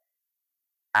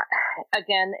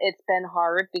 Again, it's been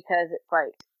hard because it's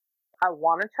like, I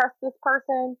want to trust this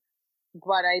person,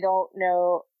 but I don't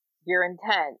know your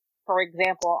intent. For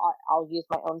example, I'll use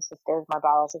my own sister, my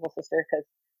biological sister, because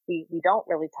we don't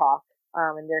really talk,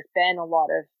 and there's been a lot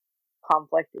of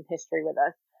conflict in history with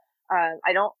us.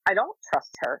 I don't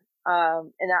trust her,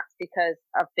 and that's because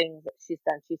of things that she's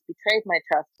done. She's betrayed my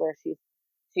trust, where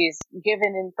she's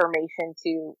given information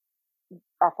to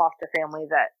a foster family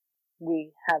that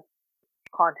we have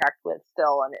contact with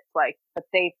still, and it's like, but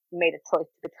they've made a choice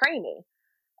to betray me,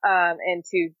 and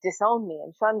to disown me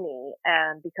and shun me,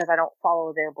 and because I don't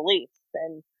follow their beliefs,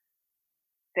 and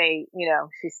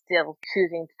she's still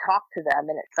choosing to talk to them,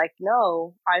 and it's like,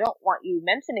 no, I don't want you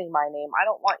mentioning my name. I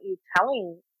don't want you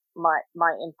telling my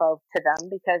info to them,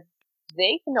 because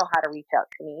they can know how to reach out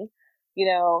to me,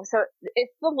 so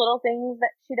it's the little things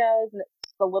that she does, and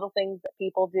it's the little things that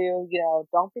people do,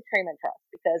 don't betray my trust,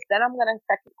 because then I'm going to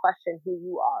second question who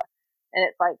you are. And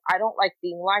it's like, I don't like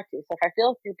being lied to. So if I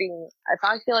feel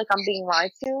like I'm being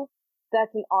lied to,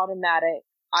 that's an automatic,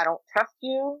 I don't trust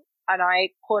you, and I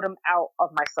put them out of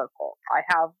my circle. I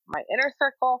have my inner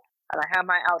circle and I have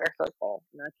my outer circle,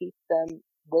 and I keep them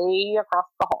way across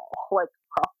the hall, like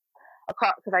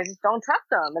across, because I just don't trust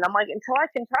them. And I'm like, until I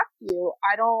can trust you,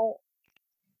 I don't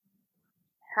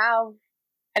have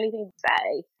anything to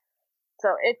say.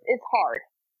 So it's hard.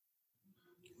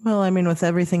 Well, I mean, with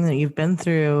everything that you've been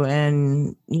through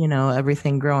and,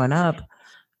 everything growing up,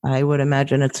 I would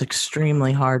imagine it's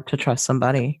extremely hard to trust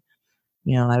somebody.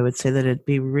 I would say that it'd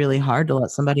be really hard to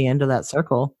let somebody into that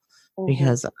circle,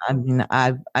 because I mean,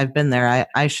 I've been there.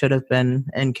 I should have been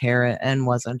in care and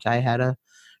wasn't. I had a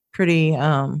pretty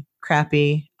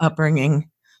crappy upbringing,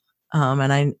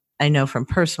 and I know from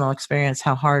personal experience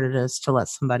how hard it is to let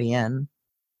somebody in.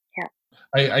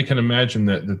 I can imagine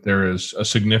that there is a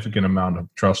significant amount of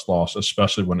trust loss,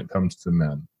 especially when it comes to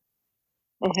men.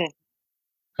 Mm-hmm.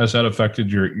 Has that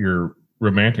affected your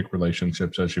romantic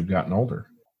relationships as you've gotten older?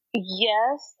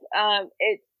 Yes.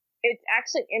 It's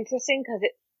actually interesting because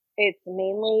it's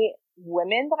mainly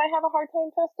women that I have a hard time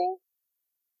trusting.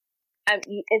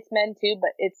 It's men too,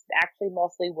 but it's actually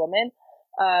mostly women.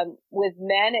 With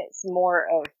men, it's more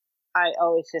of, I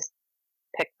always just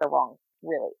pick the wrong.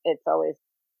 Really, it's always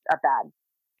a bad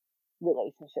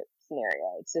relationship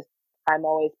scenario. It's just, I'm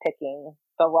always picking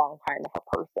the wrong kind of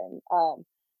a person.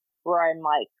 Where I'm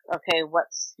like, okay,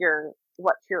 what's your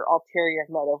ulterior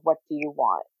motive? What do you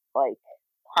want? Like,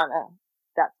 kind of,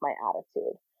 that's my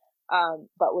attitude.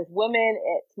 But with women,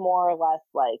 it's more or less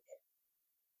like,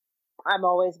 I'm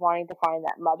always wanting to find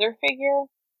that mother figure,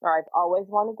 or I've always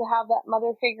wanted to have that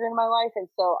mother figure in my life. And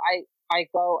so I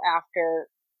go after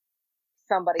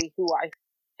somebody who I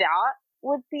thought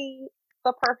would be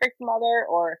the perfect mother,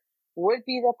 or would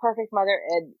be the perfect mother,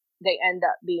 and they end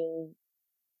up being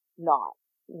not.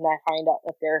 And I find out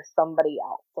that there's somebody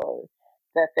else, or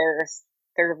that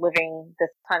they're living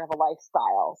this kind of a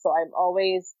lifestyle. So I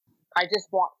just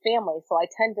want family. So I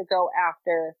tend to go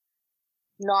after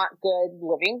not good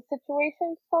living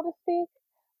situations, so to speak.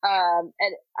 And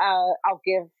I'll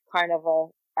give kind of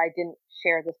I didn't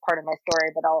share this part of my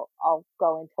story, but I'll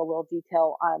go into a little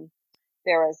detail.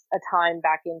 there was a time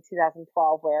back in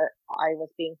 2012 where I was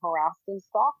being harassed and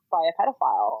stalked by a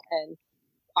pedophile, and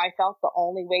I felt the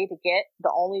only way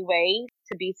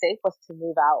to be safe was to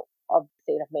move out of the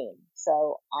state of Maine.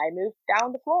 So I moved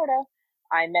down to Florida.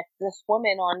 I met this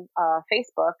woman on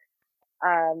Facebook,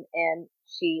 and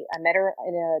I met her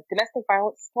in a domestic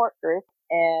violence support group,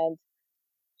 and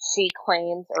she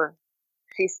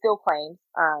still claims,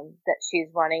 that she's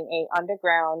running a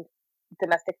underground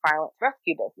domestic violence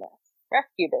rescue business.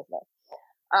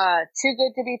 Too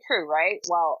good to be true, right?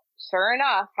 Well, sure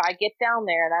enough, I get down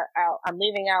there, and I'm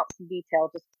leaving out some detail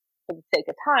just for the sake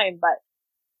of time, but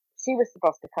she was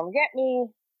supposed to come get me.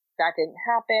 That didn't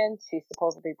happen. She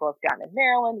supposedly broke down in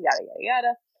Maryland, yada, yada,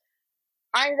 yada.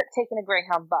 I ended up taking a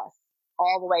Greyhound bus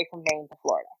all the way from Maine to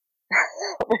Florida,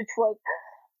 which was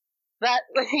that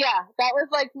was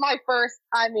like my first.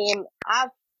 I mean,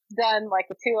 I've done like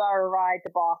a 2-hour ride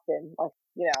to Boston,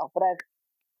 but I've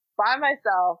by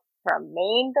myself from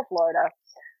Maine to Florida,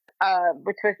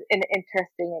 which was an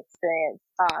interesting experience.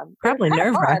 Probably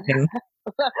nerve-wracking.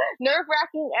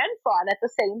 Nerve-wracking and fun at the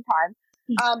same time.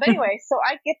 But anyway, so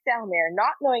I get down there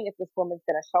not knowing if this woman's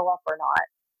going to show up or not.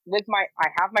 I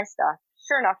have my stuff.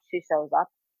 Sure enough, she shows up,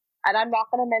 and I'm not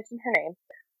going to mention her name.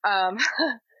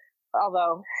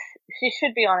 Although she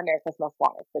should be on America's Most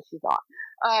Wanted, but she's not.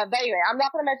 But anyway, I'm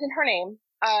not going to mention her name,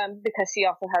 because she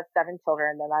also has 7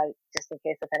 children, and just in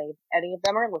case if any of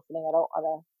them are listening, I don't want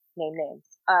to name names,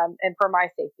 and for my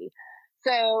safety.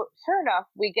 So sure enough,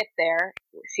 we get there.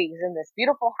 She's in this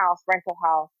beautiful rental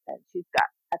house, and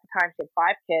at the time she had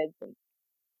 5 kids, and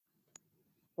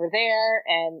we're there,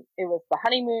 and it was the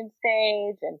honeymoon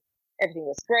stage, and everything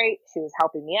was great. She was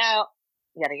helping me out,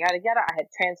 yada, yada, yada. I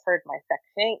had transferred my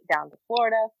Section 8 down to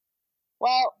Florida.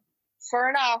 Well, sure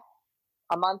enough,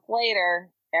 a month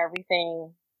later,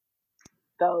 everything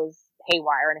goes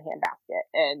haywire in a handbasket,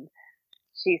 and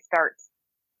she starts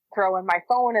throwing my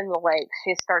phone in the lake.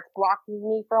 She starts blocking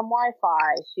me from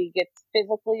Wi-Fi. She gets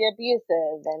physically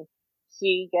abusive, and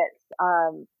she gets,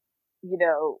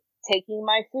 taking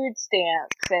my food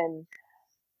stamps, and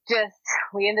she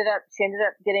ended up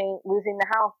losing the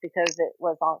house because it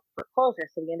was on foreclosure.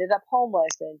 So we ended up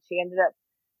homeless, and we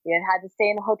had to stay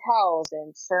in hotels,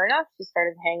 and sure enough, she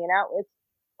started hanging out with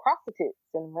prostitutes,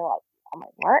 and we're like, I'm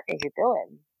like, what are you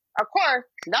doing? Of course,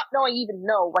 not knowing even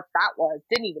know what that was,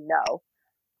 didn't even know.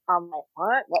 I'm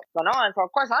like, what's going on? So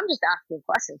of course, I'm just asking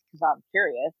questions because I'm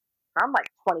curious. I'm like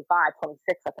 25,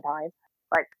 26 at the time.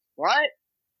 Like, what?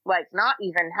 Like, not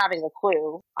even having a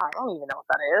clue. I don't even know what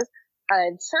that is.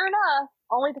 And sure enough,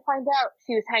 only to find out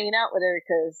she was hanging out with her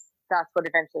because that's what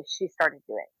eventually she started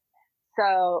doing.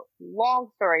 So,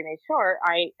 long story made short,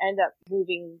 I end up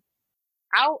moving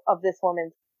out of this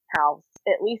woman's house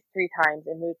at least 3 times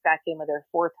and moved back in with her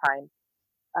 4 times.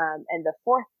 And the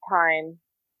 4th time,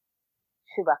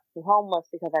 she left me homeless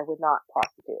because I would not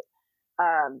prostitute.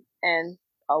 And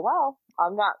oh well,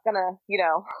 I'm not gonna,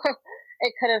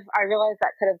 I realized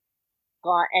that could have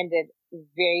ended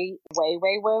way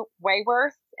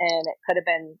worse, and it could have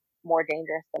been more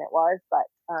dangerous than it was, but,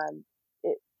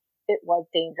 it was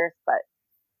dangerous, but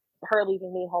her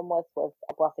leaving me homeless was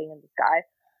a blessing in disguise,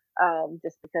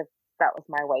 just because that was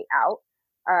my way out.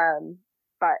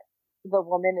 But the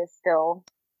woman is still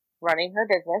running her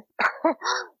business,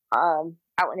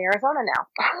 out in Arizona now.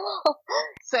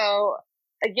 So,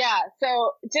 yeah,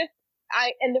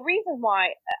 and the reason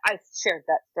why I shared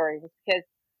that story was because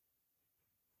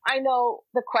I know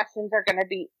the questions are going to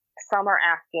be, some are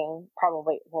asking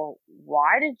probably, well,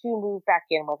 why did you move back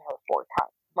in with her 4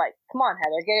 times? Like, come on,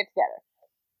 Heather, get it together.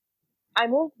 I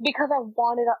moved because I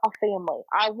wanted a family.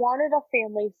 I wanted a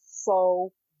family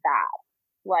so bad.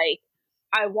 Like,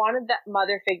 I wanted that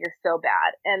mother figure so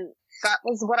bad. And that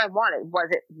was what I wanted.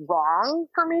 Was it wrong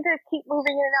for me to keep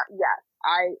moving in and out? Yes.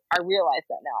 I realize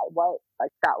that now.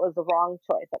 That was the wrong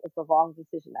choice. That was the wrong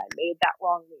decision. I made that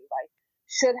wrong move. I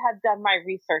should have done my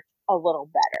research a little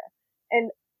better.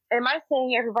 And am I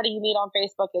saying everybody you meet on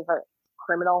Facebook is a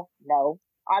criminal? No.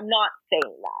 I'm not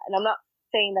saying that. And I'm not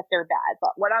saying that they're bad.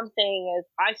 But what I'm saying is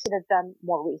I should have done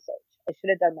more research. I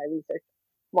should have done my research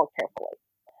more carefully.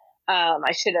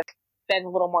 I should have been a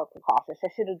little more precautious. I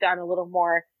should have done a little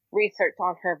more research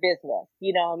on her business,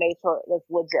 made sure it was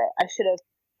legit. I should have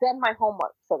done my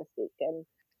homework, so to speak, and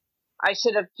I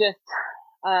should have just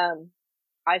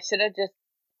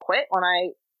quit when I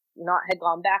not had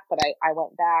gone back, but I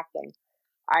went back, and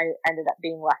I ended up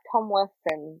being left homeless,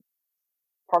 and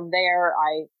from there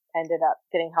I ended up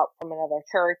getting help from another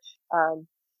church, and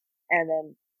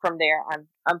then from there I'm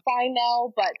fine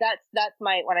now. But that's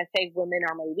my, when I say women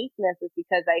are my weakness, is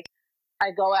because I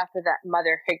go after that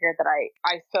mother figure that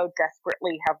I so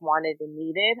desperately have wanted and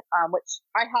needed, which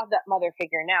I have that mother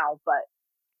figure now, but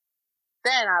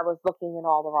then I was looking in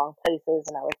all the wrong places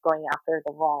and I was going after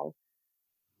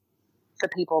the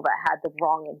people that had the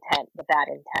wrong intent, the bad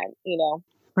intent, you know?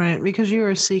 Right, because you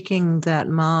were seeking that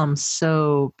mom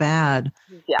so bad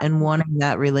Yeah. and wanting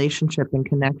that relationship and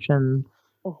connection.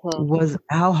 Mm-hmm.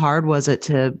 How hard was it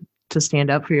to stand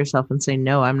up for yourself and say,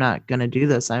 no, I'm not going to do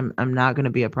this. I'm not going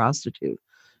to be a prostitute.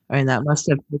 I mean, that must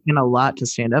have taken a lot to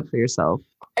stand up for yourself.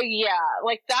 Yeah,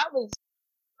 like that was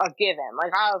a given.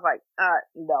 Like I was like,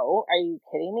 no, are you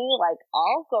kidding me? Like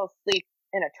I'll go sleep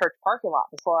in a church parking lot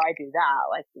before I do that.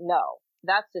 Like, no,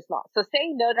 that's just not. So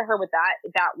saying no to her with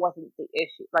that wasn't the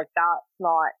issue. Like that's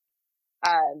not,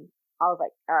 I was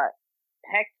like,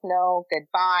 heck no,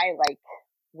 goodbye. Like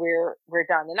we're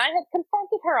done. And I had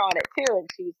confronted her on it too. And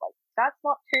she's like, that's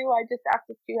not true. I just asked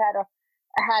if she had a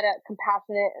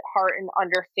compassionate heart and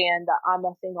understand that I'm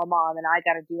a single mom and I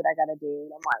got to do what I got to do.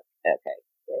 And I'm like, okay,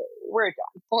 we're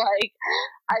done. Like,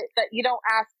 that you don't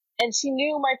ask. And she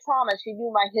knew my trauma. She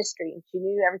knew my history. And she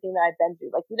knew everything that I've been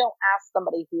through. Like, you don't ask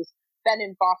somebody who's been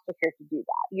in foster care to do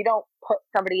that. You don't put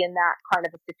somebody in that kind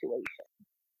of a situation.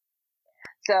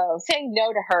 So saying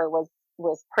no to her was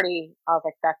pretty. I was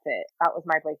like, that's it. That was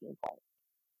my breaking point.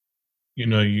 You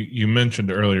know, you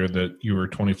mentioned earlier that you were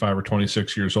 25 or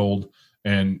 26 years old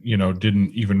and, you know,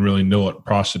 didn't even really know what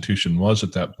prostitution was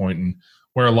at that point. And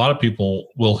where a lot of people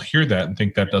will hear that and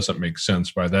think that doesn't make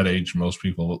sense. By that age, most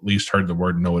people at least heard the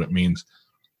word and know what it means.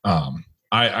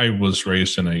 I was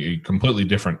raised in a completely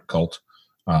different cult.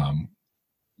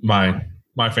 My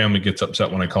family gets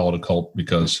upset when I call it a cult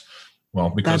because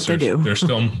they're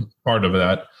still part of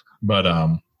that.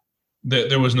 But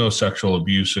there was no sexual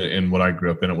abuse in what I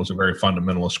grew up in. It was a very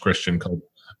fundamentalist Christian cult.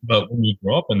 But when you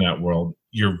grow up in that world,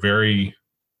 your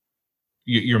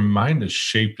mind is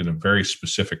shaped in a very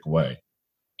specific way.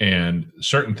 And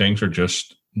certain things are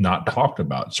just not talked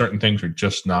about. Certain things are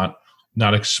just not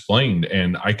explained.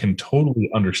 And I can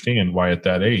totally understand why at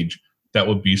that age, that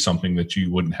would be something that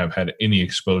you wouldn't have had any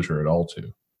exposure at all to.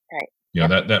 Right. You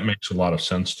know, that makes a lot of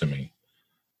sense to me.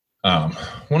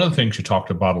 One of the things you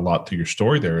talked about a lot through your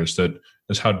story there is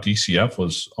how DCF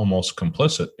was almost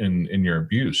complicit in your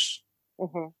abuse.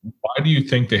 Mm-hmm. Why do you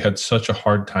think they had such a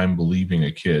hard time believing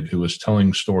a kid who was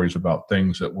telling stories about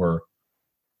things that were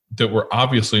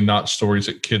obviously not stories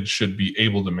that kids should be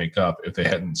able to make up if they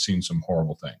hadn't seen some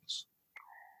horrible things?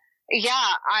 Yeah,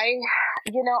 I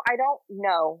don't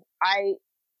know. I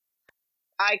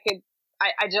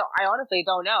honestly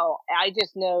don't know. I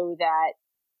just know that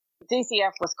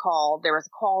DCF was called. There was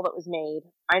a call that was made.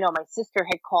 I know my sister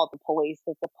had called the police,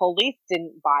 but the police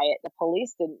didn't buy it. The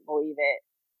police didn't believe it.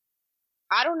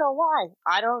 I don't know why.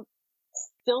 I don't.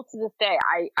 Still to this day,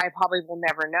 I probably will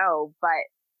never know. But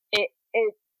it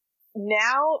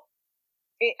now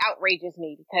it outrages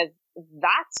me because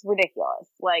that's ridiculous.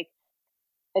 Like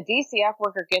a DCF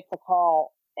worker gets a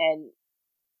call and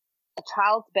a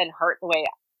child's been hurt the way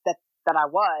that I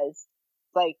was.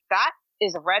 Like that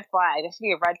is a red flag. There should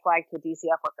be a red flag to a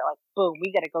DCF worker. Like, boom,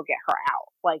 we got to go get her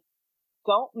out. Like,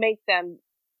 don't make them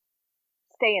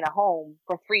stay in a home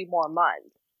for 3 more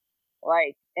months.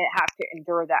 Like, and have to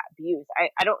endure that abuse.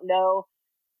 I don't know.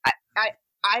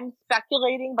 I'm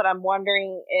speculating, but I'm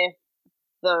wondering if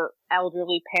the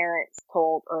elderly parents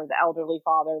told, or the elderly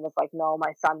father was like, no,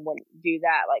 my son wouldn't do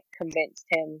that. Like, convinced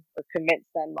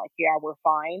them, like, yeah, we're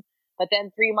fine. But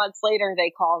then 3 months later,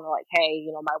 they call and they're like, hey,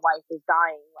 my wife is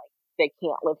dying. Like, they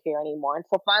can't live here anymore. And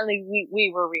so finally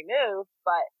we were removed,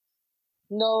 but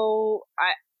no,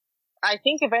 I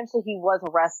think eventually he was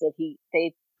arrested.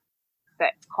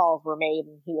 That calls were made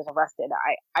and he was arrested.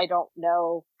 I don't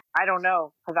know.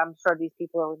 Because I'm sure these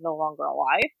people are no longer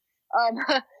alive.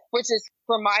 Which is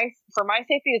for my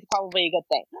safety is probably a good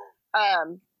thing.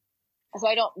 So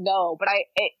I don't know, but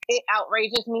it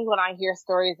outrages me when I hear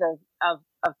stories of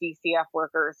DCF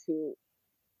workers who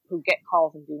get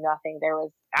calls and do nothing. There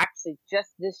was actually just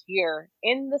this year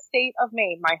in the state of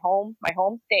Maine, my home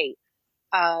state,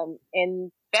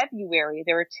 in February,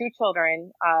 there were 2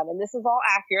 children, and this is all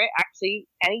accurate. Actually,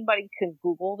 anybody can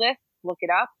Google this, look it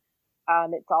up.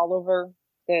 It's all over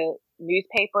the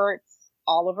newspaper. It's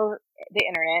all over the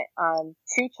internet.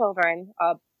 2 children,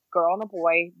 a girl and a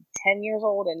boy, 10 years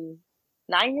old and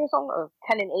 9 years old, or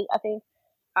 10 and 8, I think.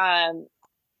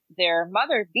 Their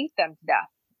mother beat them to death,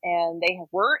 and they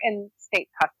were in state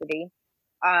custody.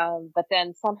 But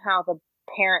then somehow the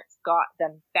parents got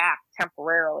them back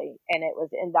temporarily, and it was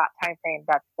in that time frame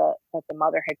that the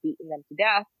mother had beaten them to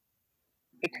death.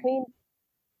 Between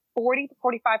 40 to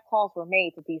 45 calls were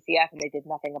made to DCF, and they did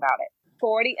nothing about it.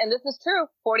 40, and this is true,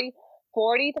 40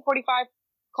 40 to 45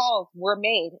 calls were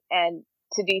made and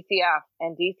to DCF,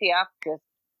 and DCF just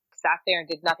sat there and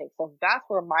did nothing. So that's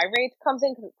where my rage comes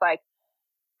in, because it's like,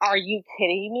 are you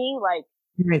kidding me? Like,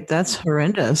 Right, that's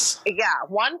horrendous. yeah,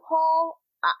 one call,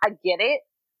 I get it,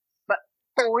 but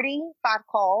 45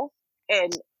 calls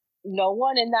and no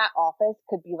one in that office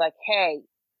could be like, hey,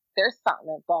 there's something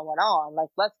that's going on. Like,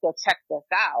 let's go check this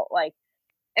out. Like,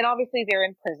 and obviously they're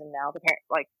in prison now, the parents,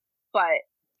 like, but,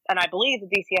 and I believe the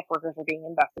DCF workers are being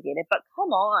investigated, but come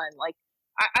on, like,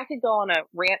 I could go on a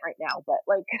rant right now, but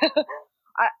like,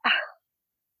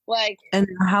 like. And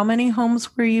how many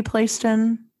homes were you placed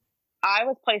in? I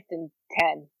was placed in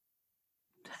 10.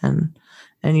 10.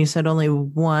 And you said only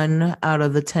 1 out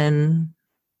of the 10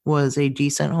 was a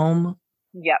decent home?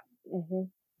 Yep. Mm-hmm.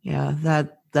 Yeah,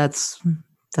 that's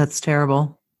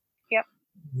terrible. Yep.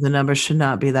 The numbers should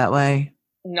not be that way.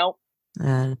 Nope.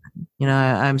 And,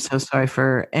 I'm so sorry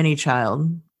for any child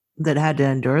that had to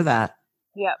endure that.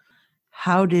 Yep.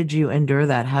 How did you endure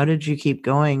that? How did you keep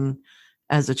going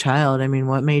as a child? I mean,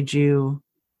 what made you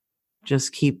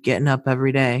just keep getting up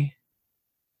every day?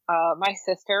 My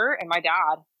sister and my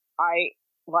dad.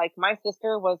 My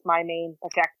sister was my main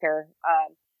protector.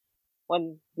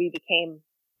 When we became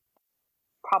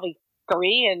probably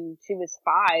 3 and she was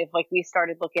 5, like, we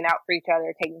started looking out for each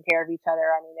other, taking care of each other.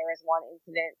 I mean, there was one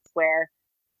incident where,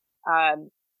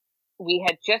 we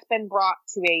had just been brought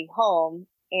to a home,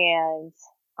 and,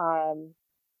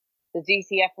 the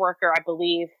DCF worker, I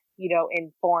believe,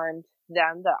 informed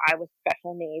them that I was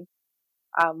special needs,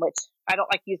 which I don't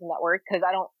like using that word because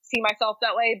I don't see myself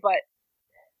that way, but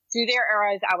through their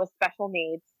eras, I was special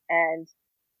needs, and,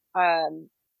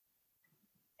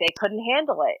 they couldn't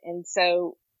handle it. And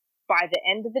so by the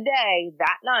end of the day,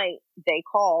 that night, they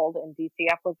called and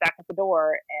DCF was back at the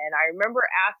door. And I remember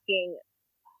asking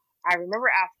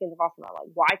the foster mom,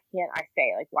 like, why can't I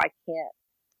stay? Like, why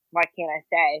can't I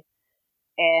stay?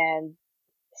 And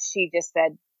she just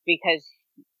said, because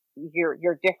you're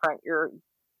different. You're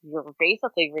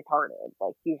basically retarded.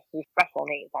 Like, you're special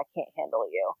needs. I can't handle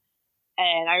you.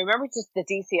 And I remember just the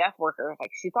DCF worker,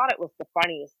 like, she thought it was the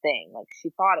funniest thing. Like, she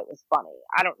thought it was funny.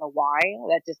 I don't know why.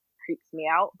 That just creeps me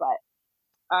out. But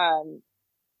I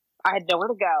had nowhere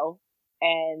to go,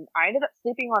 and I ended up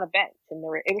sleeping on a bench. And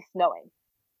it was snowing,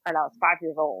 and I was 5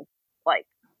 years old. Like,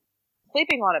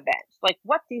 sleeping on a bench. Like,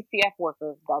 what DCF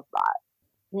worker does that?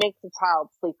 Makes a child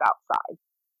sleep outside.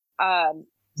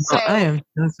 So I am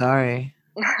so sorry.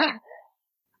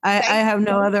 I have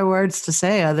no other words to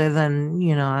say other than,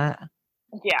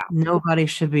 yeah, nobody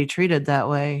should be treated that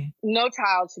way. No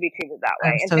child should be treated that way.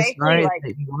 I'm and so thankfully, sorry like,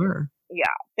 that you were. Yeah,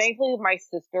 thankfully my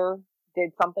sister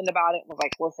did something about it. Was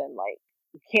like, listen, like,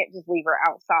 you can't just leave her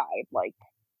outside. Like,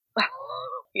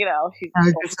 she's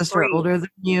Is your sister older than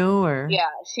you, or?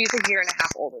 Yeah, she's a year and a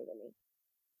half older than me.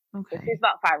 Okay. So she's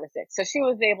about 5 or 6. So she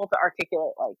was able to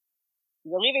articulate, like,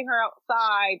 you're leaving her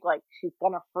outside, like, she's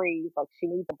gonna freeze, like, she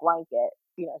needs a blanket.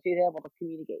 She's able to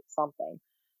communicate something.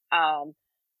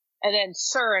 And then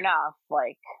sure enough,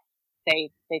 like, they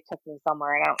took me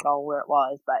somewhere, and I don't know where it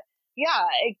was, but yeah,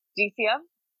 DCF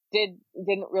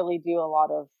didn't really do a lot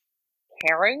of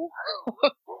caring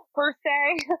per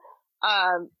se.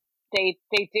 They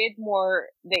did more.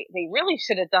 They really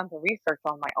should have done the research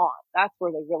on my aunt. That's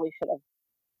where they really should have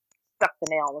stuck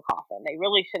the nail in the coffin. They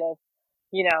really should have,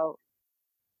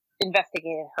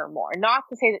 investigated her more. Not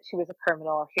to say that she was a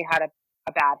criminal or she had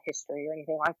a bad history or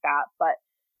anything like that, but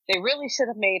they really should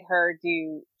have made her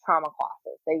do trauma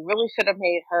classes. They really should have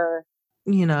made her.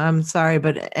 I'm sorry,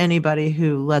 but anybody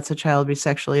who lets a child be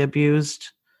sexually abused,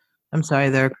 I'm sorry,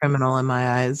 they're a criminal in my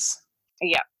eyes.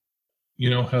 Yeah.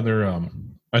 Heather,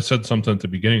 I said something at the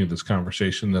beginning of this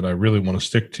conversation that I really want to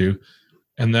stick to,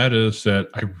 and that is that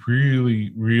I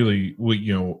really, really,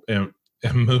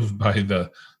 am moved by the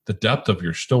depth of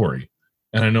your story,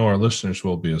 and I know our listeners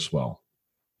will be as well.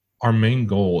 Our main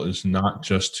goal is not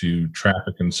just to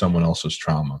traffic in someone else's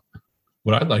trauma.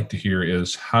 What I'd like to hear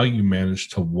is how you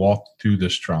managed to walk through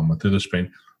this trauma, through this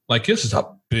pain. Like, this is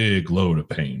a big load of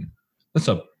pain. That's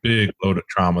a big load of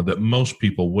trauma that most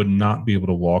people would not be able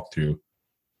to walk through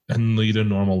and lead a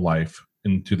normal life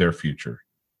into their future.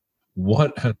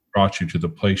 What has brought you to the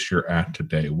place you're at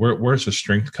today? Where's the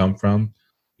strength come from?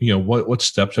 What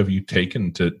steps have you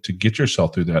taken to get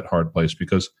yourself through that hard place?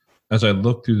 Because as I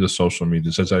look through the social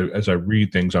medias, as I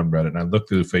read things on Reddit, and I look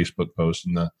through the Facebook posts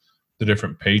and the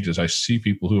different pages, I see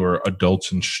people who are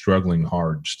adults and struggling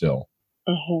hard still.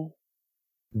 Mm-hmm.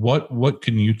 What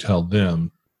can you tell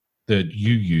them that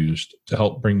you used to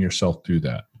help bring yourself through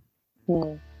that?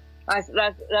 That's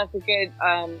a good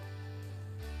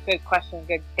question,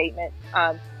 good statement.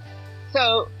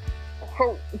 So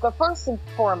for the first and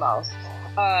foremost,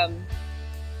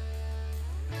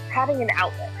 having an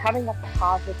outlet, having a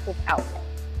positive outlet.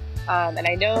 And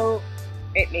I know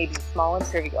it may be small and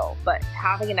trivial, but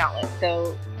having an outlet.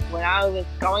 So when I was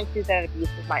going through that abuse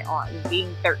with my aunt, and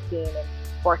being 13 and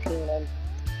 14 and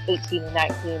 18 and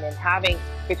 19, and having,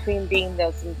 between being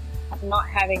those and not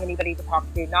having anybody to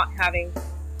talk to, not having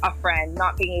a friend,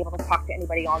 not being able to talk to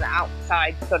anybody on the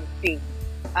outside, so to speak,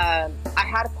 I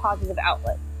had a positive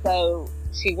outlet. So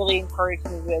she really encouraged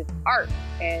me with art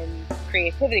and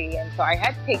creativity. And so I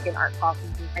had taken art classes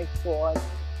in high school, and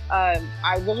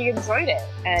I really enjoyed it.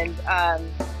 And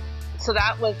so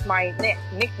that was my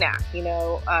knick-knack,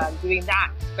 doing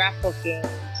that, scrapbooking,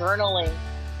 journaling,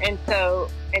 and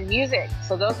music.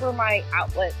 So those were my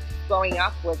outlets growing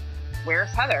up. With where's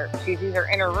Heather? She's either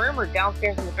in her room or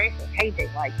downstairs in the basement painting,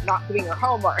 like not doing her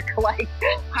homework, like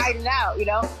hiding out,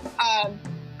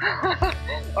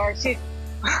 or she's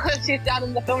down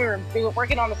in the filming room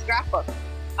working on a scrapbook.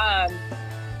 I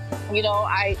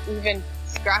even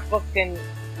scrapbooked in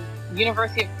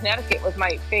University of Connecticut was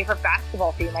my favorite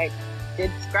basketball team. I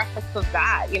did scrapbooks of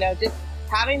that, just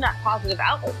having that positive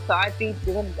outlet. So I'd be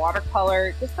doing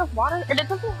watercolor, just the water, and it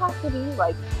doesn't have to be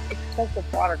like expensive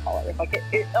watercolors. Like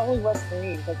it only was for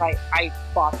me because I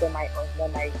bought them, I owned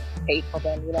them, I paid for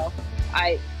them,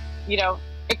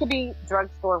 it could be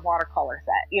drugstore watercolor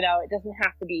set, it doesn't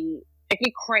have to be, it could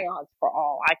be crayons for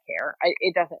all I care.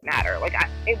 It doesn't matter.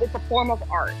 It was a form of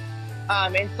art.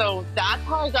 And so that's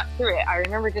how I got through it. I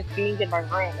remember just being in my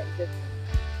room and just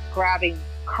grabbing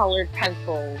colored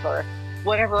pencils or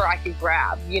whatever I could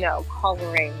grab,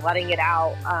 coloring, letting it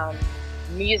out.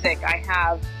 Music, I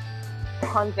have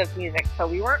tons of music. So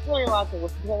we weren't really allowed to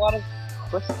listen to a lot of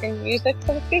Christian music,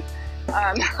 so to speak,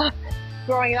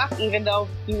 growing up, even though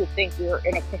you would think we were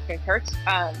in a Christian church.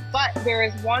 But there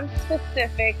is one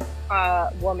specific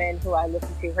woman who I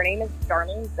listen to. Her name is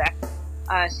Darlene Zek.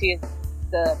 She is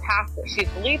the pastor. She's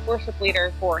the lead worship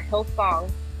leader for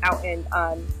Hillsong out in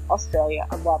Australia.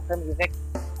 I love her music.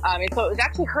 And so it was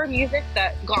actually her music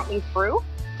that got me through,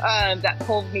 that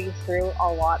pulled me through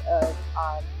a lot of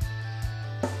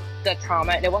the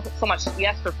trauma. And it wasn't so much,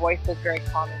 yes, her voice was very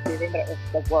calm and soothing, but it was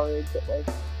the words, it was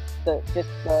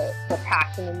the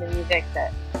passion in the music,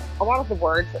 that a lot of the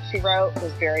words that she wrote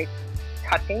was very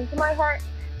touching to my heart.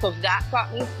 So that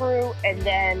got me through. And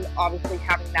then obviously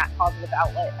having that positive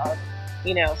outlet of,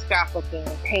 scrapbooking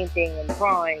and painting and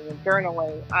drawing and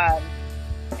journaling.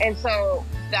 And so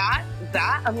that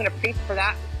I'm going to preach for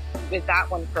that with that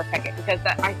one for a second, because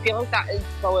I feel like that is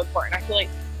so important. I feel like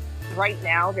right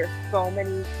now there's so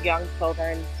many young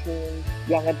children, teens,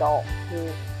 young adults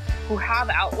who have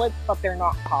outlets, but they're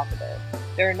not positive.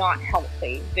 They're not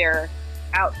healthy. They're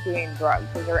out doing drugs,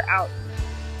 or they're out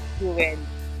doing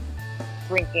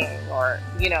drinking, or,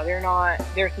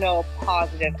 there's no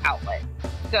positive outlet.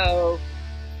 So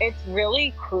it's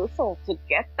really crucial to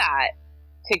get that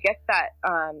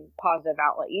positive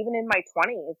outlet. Even in my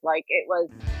 20s, it was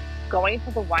going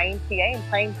to the YMCA and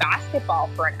playing basketball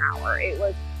for an hour. It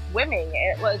was swimming.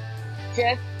 It was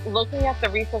just looking at the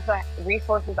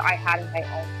resources I had in my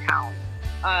own town.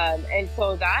 And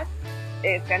so that's,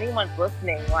 if anyone's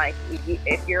listening,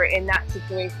 if you're in that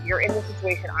situation, you're in the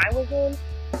situation I was in,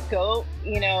 go,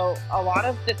 a lot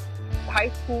of the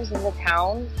high schools in the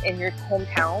towns, in your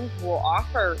hometowns, will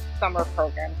offer summer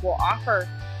programs, will offer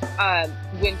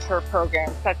winter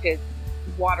programs such as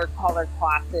watercolor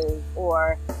classes,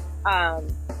 or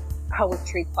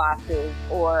poetry classes,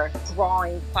 or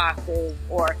drawing classes,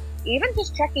 or even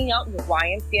just checking out your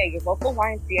YMCA. Your local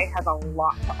YMCA has a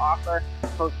lot to offer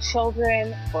for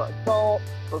children, for adults,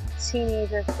 for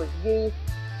teenagers, for youth,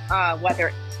 whether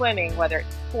it's swimming, whether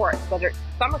it's sports, whether it's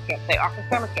summer camps. They offer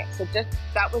summer camps. So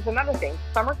that was another thing.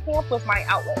 Summer camp was my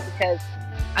outlet,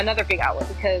 another big outlet,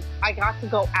 because I got to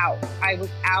go out. I was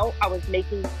out, I was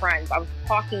making friends, I was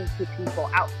talking to people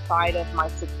outside of my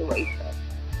situation.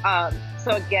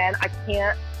 So again, I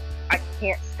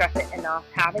can't stress it enough.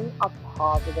 Having a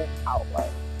positive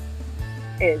outlet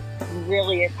is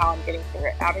how I'm getting through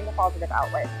it. Having a positive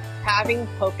outlet, having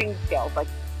coping skills.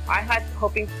 I had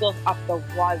coping skills up the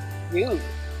wazoo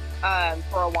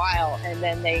for a while, and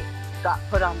then they got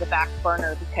put on the back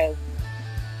burner because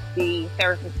the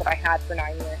therapist that I had for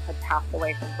 9 years had passed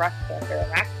away from breast cancer.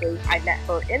 And actually, I met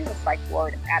her in the psych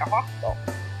ward at a hospital.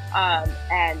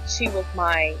 And she was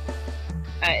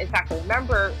in fact, I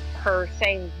remember her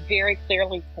saying very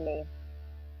clearly to me,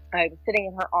 I was sitting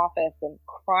in her office and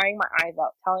crying my eyes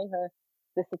out, telling her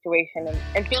the situation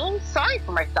and feeling sorry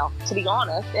for myself, to be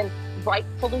honest, and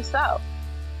rightfully so.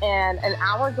 And an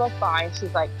hour goes by and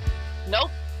she's like,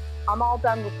 nope, I'm all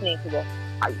done listening to this.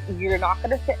 You're not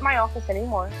going to sit in my office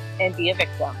anymore and be a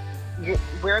victim.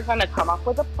 We're going to come up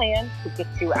with a plan to get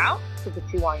you out, to get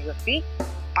you on your feet.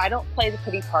 I don't play the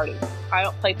pity party. I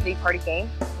don't play pity party games.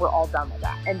 We're all done with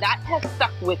that. And that has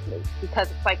stuck with me because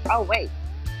it's like, oh, wait.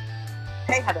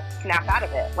 I had to snap out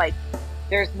of it. Like,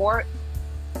 there's more,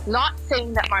 not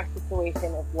saying that my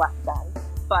situation is less than,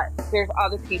 but there's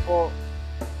other people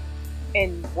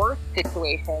in worse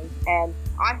situations, and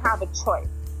I have a choice.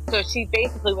 So she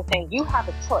basically was saying, you have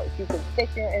a choice. You can sit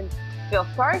there and feel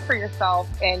sorry for yourself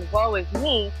and woe is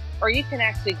me, or you can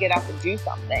actually get up and do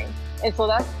something. And so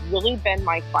that's really been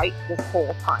my fight this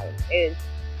whole time, is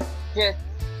just,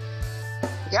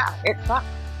 yeah, it sucks.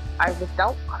 I was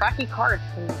dealt crappy cards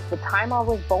from the time I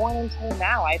was born until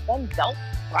now. I've been dealt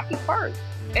crappy cards.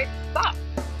 It sucks.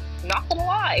 Not gonna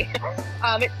lie.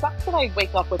 It sucks that I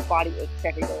wake up with body aches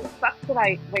every day. It sucks that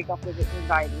I wake up with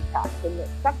anxiety attacks. And it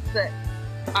sucks that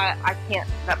I can't,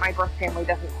 that my birth family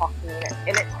doesn't talk to me.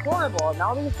 And it's horrible. And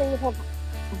all these things have,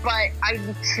 but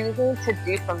I'm choosing to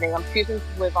do something. I'm choosing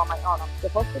to live on my own. I'm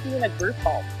supposed to be in a group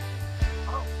home.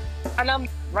 And I'm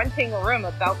renting a room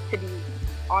about to be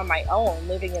on my own,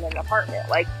 living in an apartment.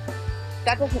 Like,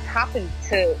 that doesn't happen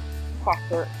to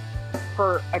foster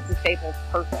for a disabled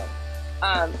person.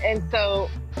 And so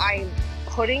I'm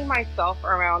putting myself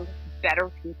around better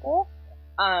people.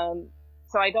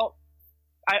 So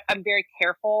I'm very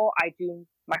careful. I do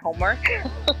my homework.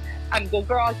 I'm a good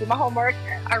girl. I do my homework.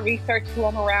 I research who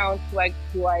I'm around, who I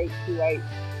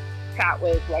chat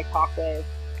with, who I talk with.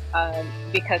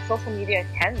 Because social media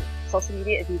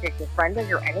is either your friend or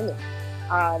your enemy.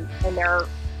 And there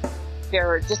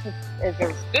are just as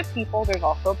there's good people, there's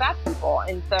also bad people.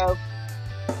 And so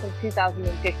in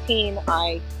 2015,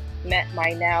 I met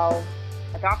my now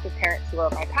adoptive parents, who are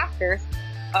my pastors.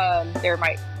 They're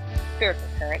my spiritual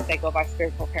parents. They go by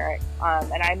spiritual parents.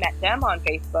 And I met them on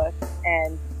Facebook,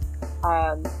 and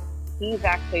he's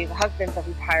actually the husband's a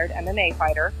retired MMA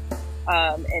fighter,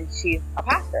 and she's a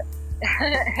pastor.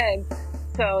 And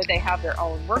so they have their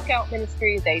own workout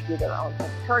ministry. They do their own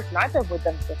church, and I've been with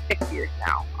them for 6 years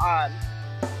now.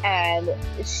 And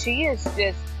she is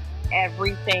just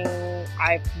everything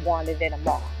I've wanted in a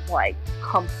mom, like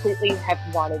completely have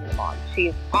wanted in a mom.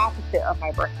 She's opposite of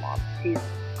my birth mom. She's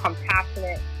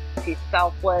compassionate. She's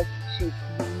selfless. She's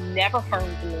never harmed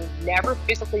me, never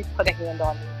physically put a hand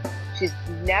on me. She's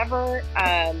never,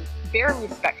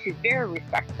 she's very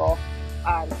respectful.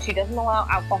 She doesn't allow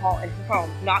alcohol in her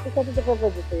home, not because of the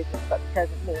religious reasons, but because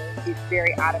of me. She's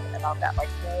very adamant about that. Like,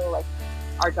 no, like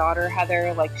our daughter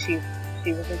Heather, like she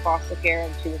was in foster care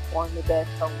and she was born with this,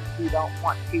 so we don't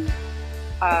want to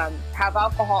have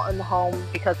alcohol in the home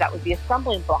because that would be a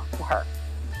stumbling block to her.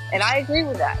 And I agree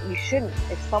with that. You shouldn't.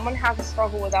 If someone has a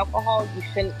struggle with alcohol, you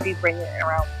shouldn't be bringing it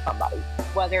around somebody,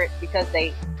 whether it's because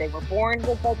they were born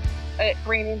with a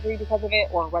brain injury because of it,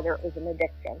 or whether it was an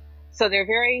addiction. So they're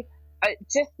very,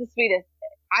 just the sweetest.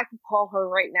 I could call her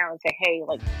right now and say, hey,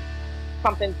 like,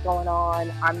 something's going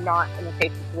on. I'm not in a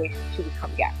safe situation. She would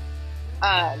come get me.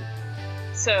 And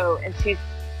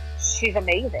she's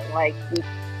amazing. Like,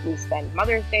 we spend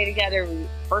Mother's Day together,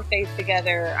 birthdays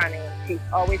together. I mean, she's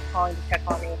always calling to check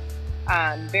on me.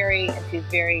 And she's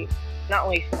very, not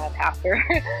only should I pastor.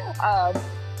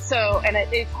 And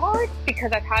it's hard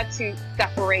because I've had to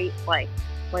separate, like,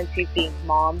 when she's being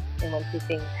mom and when she's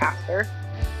being pastor.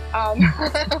 And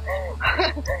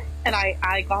I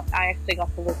actually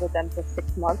got to live with them for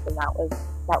 6 months, and that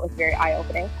was very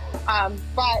eye-opening.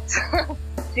 But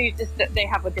they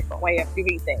have a different way of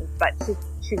doing things. But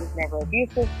she was never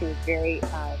abusive. She was very,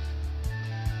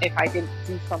 if I didn't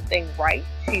do something right,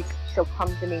 she'll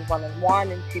come to me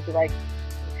one-on-one, and she'd be like,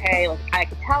 okay, like, I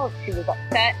could tell if she was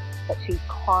upset, but she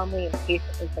calmly and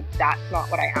patiently said, that's not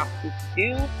what I asked you to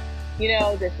do. You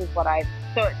know, this is what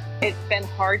so it's been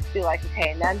hard to be like,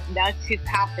 okay, and then now she's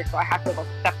pastor, so I have to, like,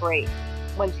 separate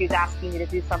when she's asking me to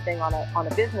do something on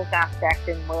a business aspect,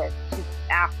 and where she's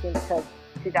asking because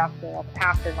she's asking as a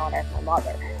pastor, not as my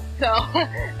mother. So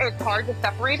it's hard to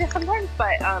separate it sometimes,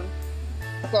 but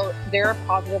so they're a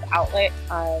positive outlet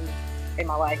in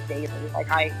my life daily. Like,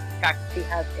 in fact, she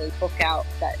has a book out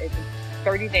that is a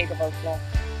 30-day devotional.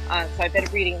 So I've been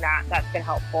reading that. That's been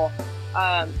helpful.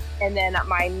 And then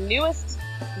my newest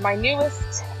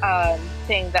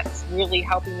thing that's really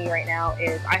helping me right now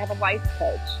is I have a life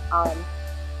coach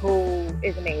who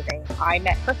is amazing. I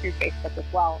met her through Facebook as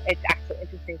well. It's actually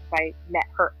interesting because I met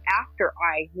her after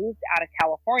I moved out of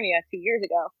California 2 years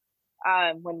ago.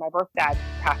 When my birth dad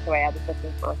passed away, I was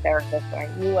looking for a therapist, and I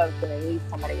knew I was going to need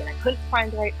somebody, and I couldn't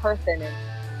find the right person.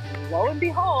 And lo and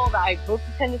behold, I moved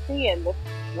to Tennessee, and this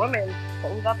woman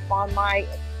showed up on my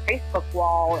Facebook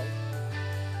wall and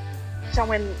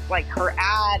showing like her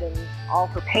ad and all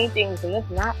her paintings and this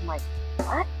and that. I'm like,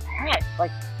 what the heck?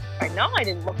 Like, I know I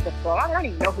didn't look this girl. I don't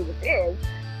even know who this is.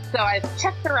 So I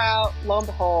checked her out, lo and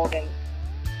behold, and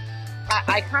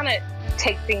I kind of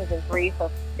take things in three. So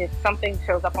if something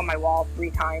shows up on my wall 3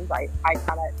 times, I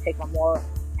kind of take a more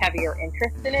heavier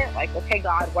interest in it. Like, okay,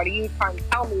 God, what are you trying to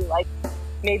tell me? Like,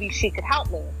 maybe she could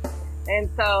help me. And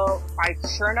so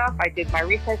sure enough, I did my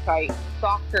research. I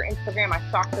stalked her Instagram. I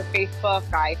stalked her Facebook.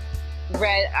 I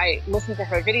listened to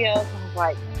her videos. And I was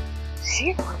like,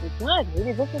 she's really good.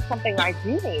 Maybe this is something I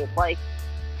do need. Like,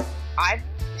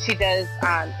 she does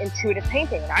intuitive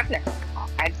painting, and I've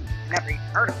never even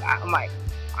heard of that. I'm like,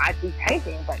 I do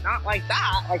painting, but not like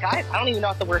that. Like, I don't even know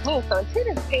what the word means. So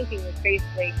intuitive painting is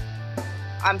basically,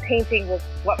 I'm painting with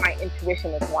what my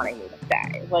intuition is wanting me to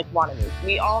say. Like,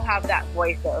 we all have that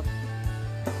voice of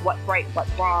what's right,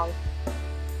 what's wrong.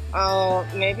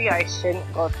 Maybe I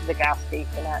shouldn't go to the gas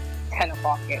station at 10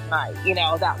 o'clock at night,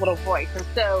 that little voice. And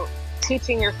so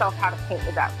teaching yourself how to paint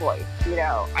with that voice,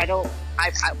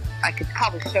 I could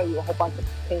probably show you a whole bunch of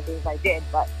paintings I did,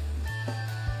 but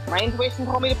my intuition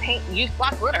told me to use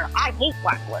black glitter. I hate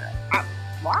black glitter.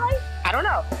 Why? I don't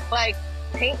know. Like,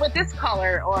 paint with this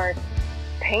color or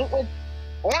paint with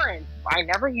orange. I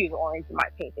never use orange in my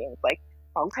paintings. Like,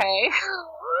 okay.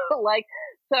 Like,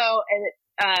 so,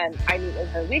 and I meet with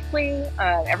her weekly,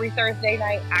 every Thursday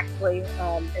night, actually,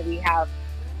 and we have,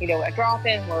 a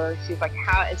drop-in where she's like,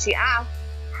 and she asks,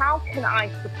 how can I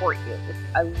support you?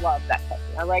 I love that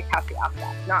question. I like how she asks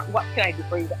that. Not what can I do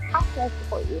for you, but how can I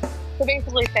support you? So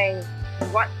basically saying,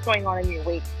 what's going on in your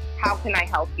week? How can I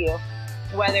help you?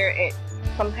 Whether it's,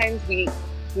 sometimes we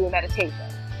do a meditation.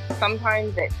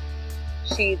 Sometimes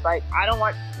she's like, I don't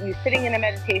want you sitting in a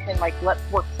meditation, like, let's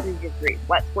work through your grief.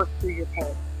 Let's work through your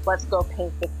pain. Let's go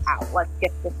paint this out. Let's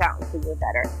get this out until you're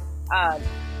better.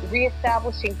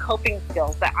 Reestablishing coping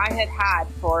skills that I had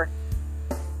for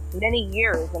many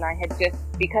years, and I had just,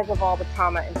 because of all the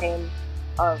trauma and pain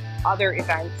of other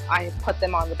events, I had put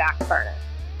them on the back burner.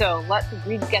 So let's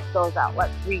re-get those out.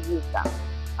 Let's reuse them.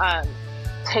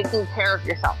 Taking care of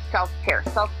yourself. Self-care.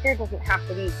 Self-care doesn't have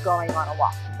to be going on a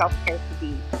walk. Self-care could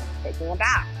be taking a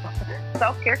bath.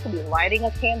 Self-care could be lighting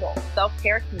a candle.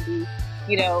 Self-care can be,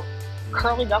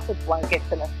 curling up with blankets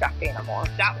and a stuffed animal.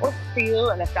 If that works for you,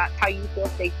 and if that's how you feel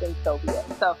safe, then so be it.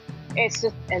 So it's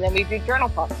just, and then we do journal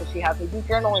clubs. So she has me do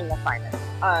journaling assignments,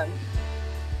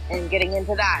 and getting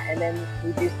into that. And then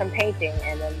we do some painting,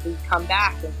 and then we come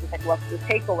back and she's like, what's the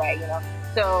takeaway,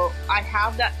 So I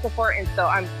have that support, and so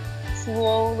I'm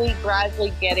slowly,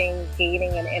 gradually gaining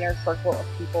an inner circle of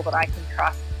people that I can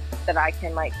trust, that I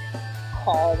can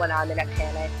call when I'm in a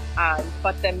panic.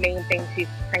 But the main thing she's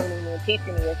training me and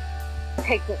teaching me is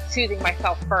choosing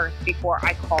myself first before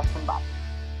I call somebody.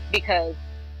 Because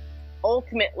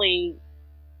ultimately,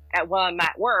 when I'm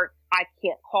at work, I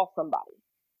can't call somebody.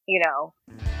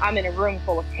 I'm in a room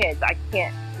full of kids. I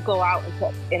can't go out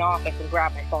into an office and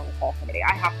grab my phone and call somebody.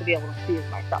 I have to be able to choose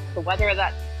myself. So whether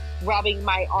that's rubbing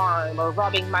my arm or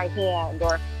rubbing my hand,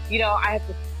 or, I have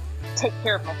to take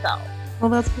care of myself.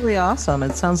 Well, that's really awesome.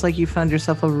 It sounds like you found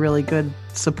yourself a really good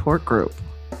support group.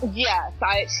 Yes,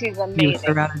 she's amazing. You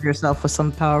surrounded yourself with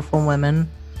some powerful women,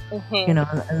 and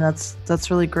that's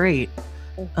really great.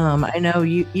 I know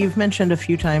you've mentioned a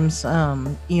few times,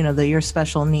 that you're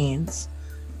special needs.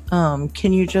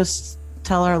 Can you just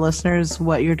tell our listeners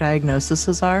what your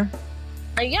diagnoses are?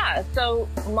 Yeah. So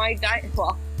my I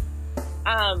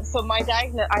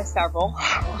have several.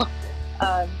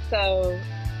 So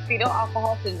fetal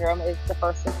alcohol syndrome is the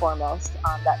first and foremost.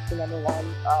 That's the number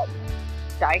one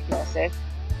diagnosis.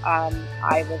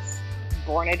 I was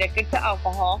born addicted to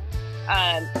alcohol.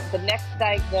 The next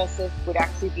diagnosis would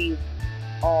actually be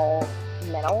all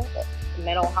mental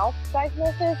health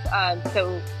diagnosis.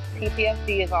 So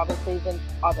PTSD is obviously the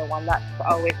other one. That's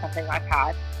always something I've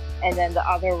had. And then the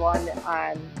other one,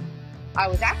 I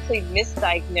was actually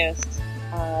misdiagnosed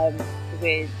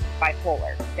with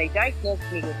bipolar. They diagnosed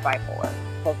me with bipolar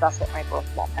because that's what my birth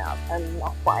mom has. And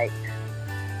I'm like,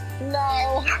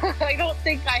 no, I don't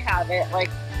think I have it.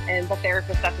 And the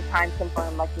therapist at the time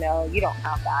confirmed, no, you don't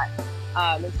have that.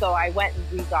 And so I went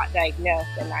and got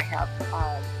diagnosed, and I have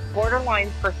borderline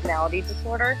personality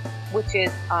disorder, which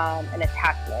is an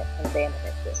attachment and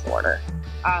abandonment disorder.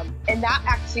 And that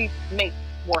actually makes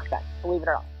more sense, believe it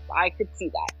or not. I could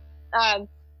see that.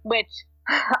 Which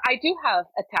I do have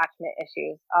attachment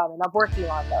issues, and I'm working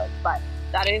on those, but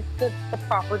that is the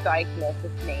proper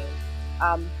diagnosis name.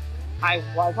 I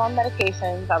was on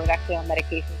medications. I was actually on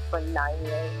medications for 9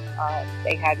 years.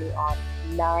 They had me on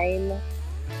 9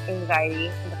 anxiety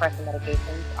and depression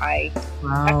medications. I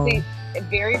Wow. actually,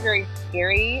 very, very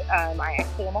scary. I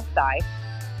actually almost died.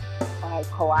 I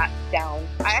collapsed down.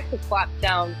 I actually collapsed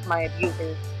down my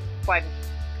abuser's flight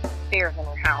of stairs in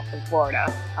her house in Florida.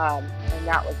 And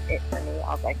that was it for me.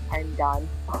 I was like, I'm done.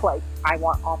 Like, I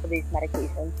want off of these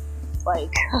medications.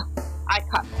 Like, I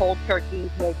cut cold turkey,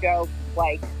 no joke.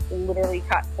 Like, literally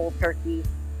cut cold turkey.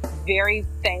 Very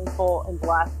thankful and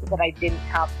blessed that I didn't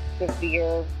have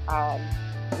severe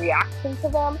reaction to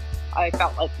them. I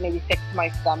felt like maybe sick to my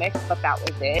stomach, but that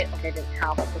was it. Like, I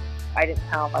didn't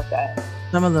have like a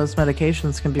Some of those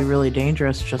medications can be really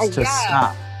dangerous just to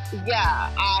stop. Yeah,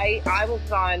 I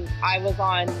was on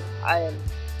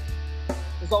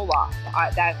Zoloft.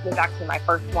 That was actually my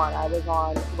first one. I was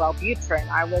on Wellbutrin.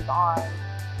 I was on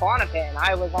Klonopin.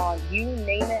 I was on, you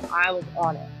name it, I was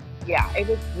on it. Yeah, it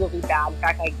was really bad. In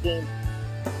fact, I gained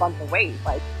a bunch of weight,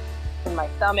 like in my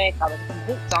stomach. I was a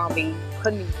complete zombie.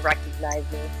 Couldn't even recognize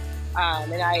me.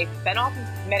 And I've been off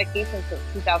of medication since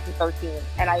 2013.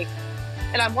 And I'm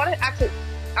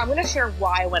going to share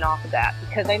why I went off of that,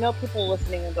 because I know people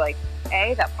listening and be like,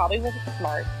 A, that probably wasn't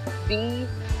smart. B,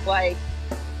 like,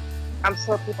 I'm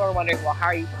sure people are wondering, well, how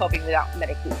are you coping without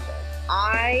medication?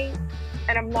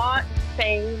 I'm not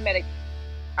saying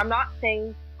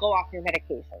go off your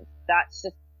medications. That's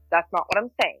not what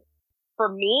I'm saying. For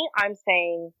me, I'm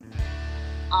saying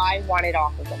I wanted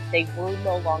off of them. They were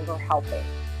no longer helping.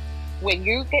 When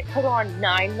you get put on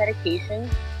 9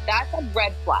 medications, that's a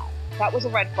red flag. That was a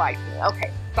red flag to me.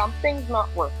 Okay, something's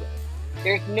not working.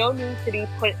 There's no need to be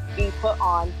put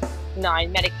on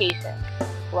 9 medications.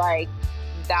 Like,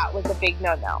 that was a big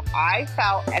no-no. I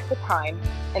felt at the time,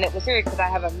 and it was weird because I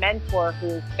have a mentor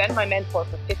who's been my mentor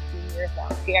for 15 years now.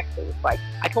 She actually was like,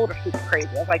 I told her she was crazy.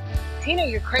 I was like, Tina,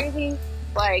 you're crazy.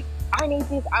 Like, I need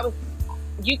these.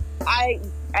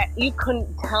 You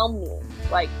couldn't tell me.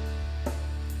 Like,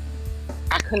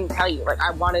 I couldn't tell you. Like,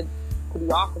 I wanted to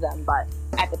be off of them, but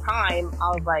at the time,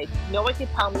 I was like, no one could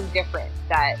tell me different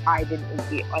that I didn't need to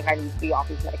be, like, I need to be off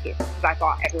these medications, because I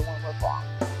thought everyone was wrong.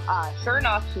 Sure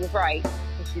enough, she was right,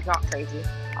 and she's not crazy.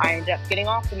 I ended up getting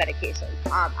off the medications.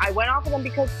 I went off of them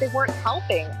because they weren't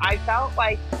helping. I felt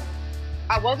like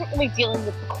I wasn't really dealing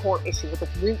with the core issue, with the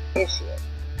root issue.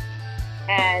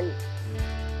 And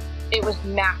it was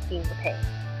masking the pain.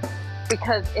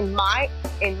 Because in my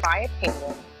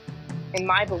opinion, in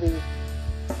my belief,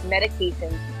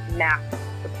 medications mask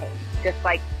the pain. Just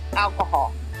like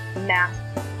alcohol masks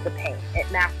the pain. It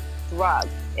masks drugs.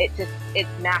 It's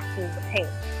masking the pain.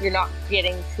 You're not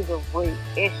getting to the root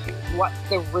issue. What's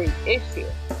the root issue?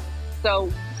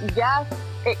 So yes,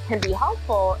 it can be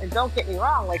helpful, and don't get me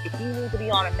wrong, like, if you need to be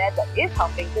on a med that is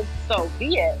helping, then so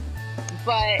be it.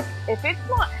 But if it's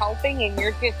not helping and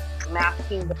you're just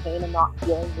masking the pain and not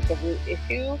dealing with the root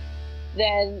issue,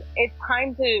 then it's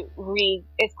time to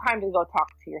go talk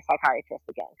to your psychiatrist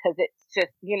again, because it's just,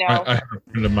 I have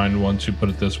a friend of mine once who put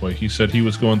it this way. He said he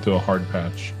was going through a hard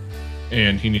patch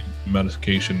and he needed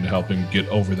medication to help him get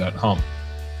over that hump,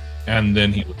 and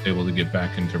then he was able to get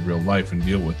back into real life and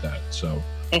deal with that. So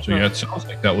yeah, it sounds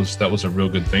like that was a real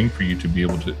good thing for you to be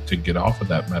able to get off of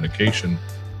that medication.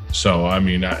 So I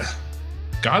mean,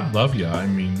 God love you. I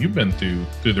mean, you've been through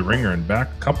the ringer and back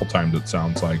a couple times, it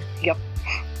sounds like. Yep.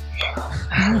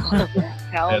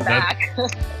 Hell back.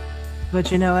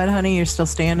 But you know what, honey? You're still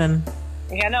standing.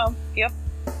 Yeah, no. Yep.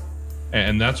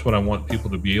 And that's what I want people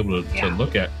to be able to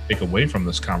look at, take away from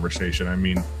this conversation. I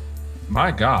mean,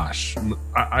 my gosh,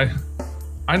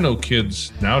 I know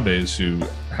kids nowadays who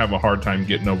have a hard time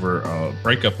getting over a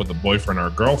breakup with a boyfriend or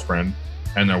a girlfriend,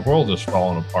 and their world is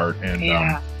falling apart. And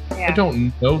I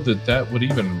don't know that would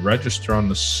even register on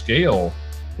the scale,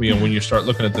 when you start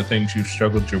looking at the things you've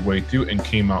struggled your way through and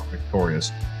came out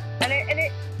victorious.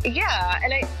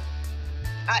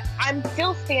 I'm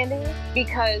still standing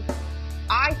because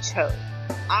I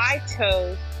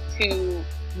chose to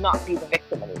not be the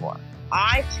victim anymore.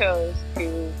 I chose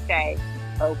to say,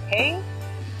 okay,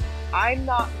 I'm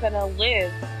not gonna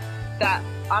live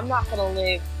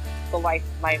the life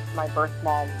my birth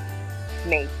mom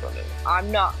made for me.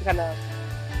 I'm not gonna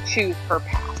choose her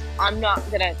path. I'm not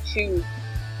gonna choose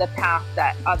the path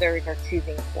that others are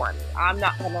choosing for me. I'm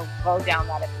not gonna go down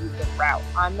that abusive route.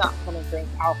 I'm not gonna drink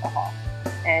alcohol.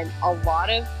 And a lot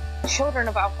of children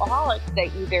of alcoholics,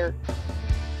 they either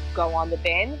go on the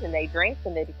binge and they drink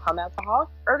and they become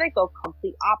alcoholics, or they go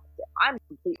complete opposite. I'm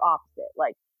complete opposite.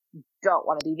 Like, don't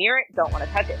want to be near it, don't want to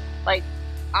touch it. Like,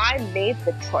 I made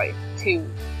the choice to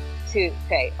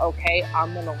say, okay,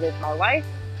 I'm going to live my life.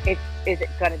 Is it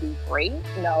going to be great?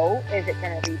 No. Is it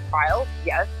going to be trials?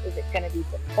 Yes. Is it going to be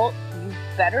difficult? You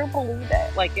better believe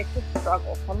it. Like, it's a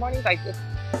struggle. Some mornings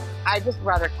I just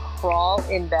rather crawl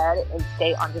in bed and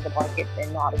stay under the blankets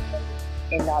and not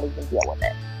even deal with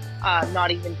it.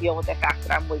 Not even deal with the fact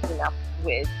that I'm waking up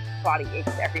with body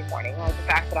aches every morning, or the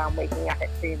fact that I'm waking up at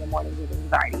 3 a.m. with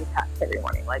anxiety attacks every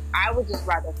morning. Like, I would just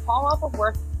rather call off of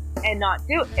work and not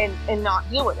deal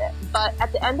with it. But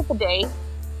at the end of the day,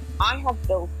 I have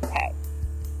bills to pay.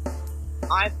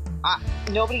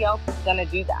 Nobody else is gonna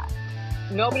do that.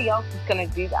 Nobody else is gonna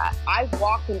do that. I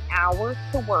walk an hour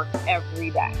to work every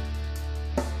day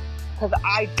because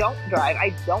I don't drive.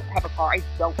 I don't have a car. I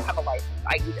don't have a license.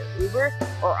 I either Uber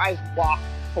or I walk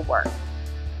to work.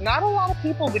 Not a lot of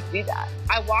people would do that.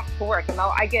 I walk to work, and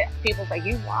I get people like,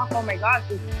 "You walk? Oh my gosh,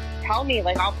 just tell me,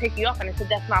 like, I'll pick you up." And I said,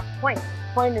 that's not the point.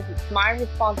 The point is, it's my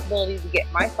responsibility to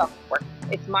get myself to work.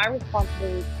 It's my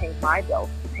responsibility to pay my bills,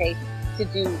 to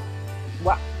do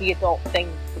what the adult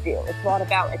things to do. It's not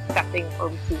about accepting or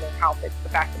receiving help. It's the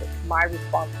fact that it's my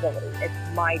responsibility.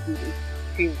 It's my duty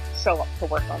to show up to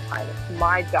work on time. It's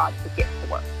my job to get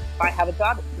to work. If I have a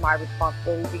job, it's my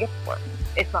responsibility to get to work.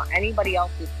 It's not anybody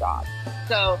else's job.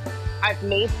 So I've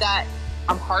made that,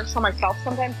 I'm harsh on myself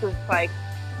sometimes, because it's like,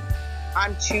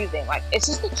 I'm choosing. Like, it's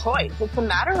just a choice. It's a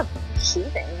matter of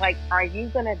choosing. Like, are you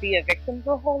going to be a victim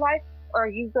your whole life, or are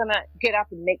you going to get up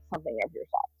and make something of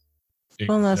yourself? Exactly.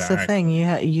 Well, that's the thing.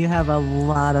 You have a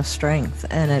lot of strength,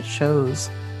 and it shows.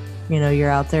 You're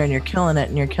out there and you're killing it,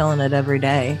 and you're killing it every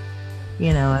day.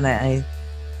 And I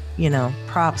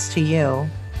props to you.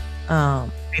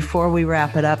 Before we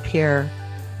wrap it up here,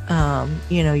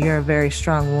 you're a very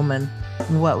strong woman.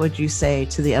 What would you say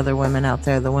to the other women out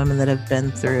there, the women that have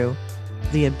been through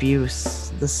the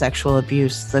abuse, the sexual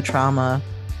abuse, the trauma?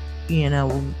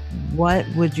 What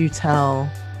would you tell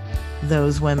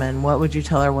those women? What would you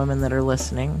tell our women that are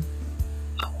listening?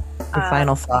 Your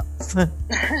final thoughts.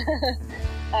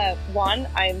 One,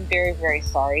 I'm very, very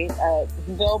sorry.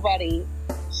 Nobody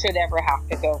should ever have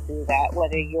to go through that,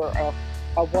 whether you're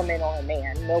a woman or a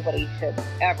man. Nobody should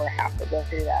ever have to go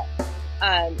through that.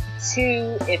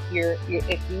 Two, if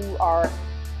you are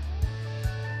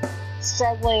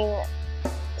struggling,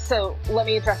 so let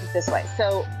me address it this way.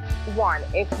 So one,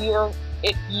 if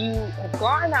you have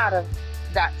gotten out of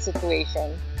that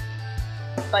situation,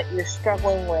 but you're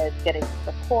struggling with getting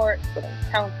support, getting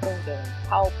counseling, getting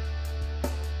help,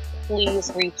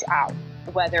 please reach out.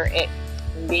 Whether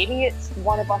maybe it's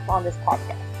one of us on this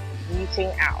podcast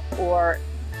reaching out, or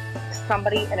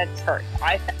somebody in a church.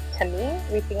 To me,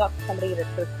 reaching out to somebody in a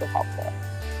church is helpful.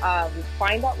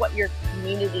 Find out what your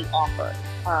community offers.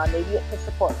 Maybe it's a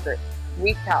support group.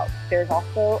 Reach out. There's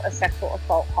also a sexual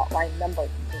assault hotline number you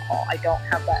can call. I don't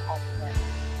have that on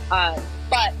hand.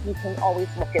 But you can always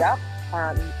look it up.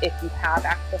 If you have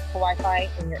access to Wi-Fi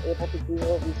and you're able to do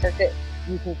or research it,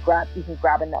 you can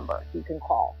grab a number you can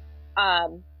call.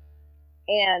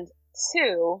 And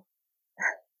two,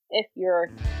 if you're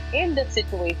in the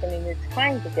situation and you're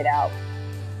trying to get out,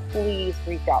 please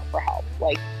reach out for help.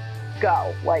 Like,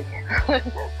 go. Like,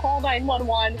 call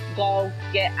 911, go,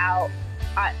 get out.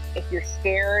 If you're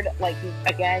scared, like, you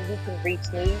can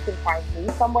reach me. You can find me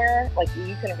somewhere. Like,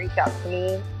 you can reach out to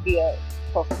me via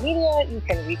social media. You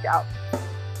can reach out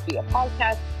via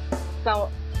podcast. So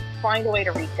find a way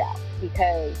to reach out,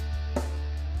 because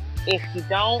if you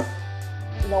don't,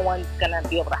 no one's gonna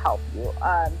be able to help you.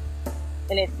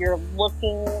 And if you're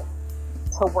looking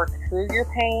to work through your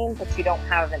pain, but you don't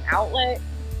have an outlet,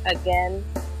 again,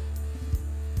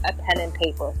 a pen and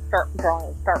paper. Start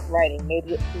drawing, start writing.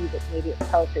 Maybe it's music, maybe it's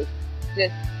poetry.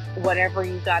 Just whatever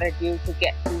you gotta do to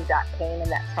get through that pain and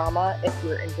that trauma. If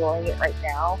you're enjoying it right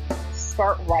now,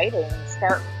 start writing,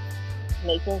 start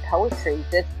making poetry.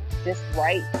 Just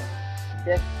write.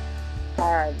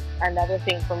 Another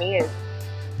thing for me is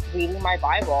reading my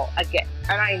Bible again.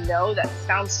 And I know that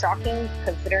sounds shocking,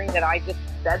 considering that I just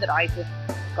said that I just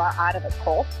got out of a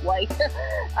cult. Like,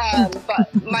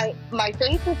 but my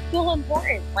faith is still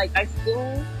important. Like, I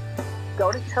still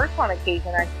go to church on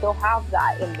occasion. I still have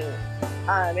that in me.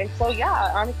 And so,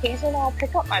 yeah, on occasion I'll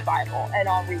pick up my Bible and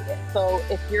I'll read it. So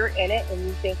if you're in it and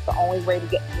you think the only way to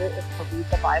get through it is to read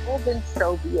the Bible, then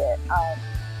so be it.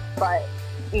 But,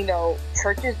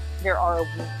 churches, there are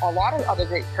a lot of other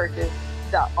great churches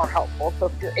that are helpful. So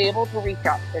if you're able to reach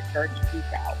out to the church, reach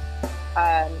out.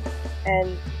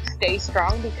 And stay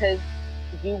strong, because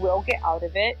you will get out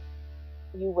of it.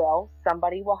 You will.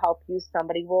 Somebody will help you.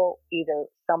 Somebody will make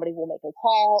a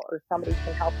call, or somebody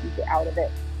can help you get out of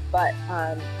it. But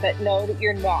know that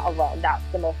you're not alone. That's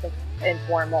the most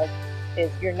important,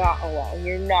 is you're not alone.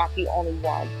 You're not the only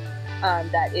one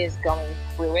that is going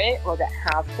through it, or that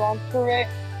has gone through it.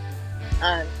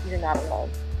 You're not alone.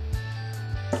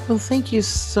 Well, thank you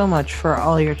so much for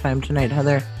all your time tonight,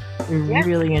 Heather.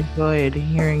 really enjoyed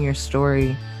hearing your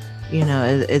story. You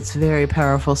know, it's very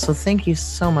powerful. So thank you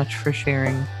so much for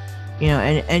sharing. You know,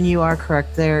 and you are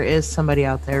correct. There is somebody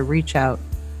out there. Reach out.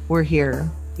 We're here.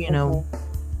 You know,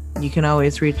 you can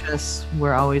always reach us.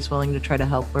 We're always willing to try to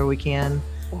help where we can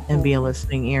and be a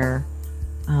listening ear.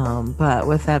 But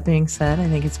with that being said, I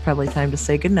think it's probably time to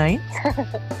say goodnight. For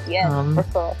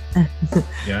sure.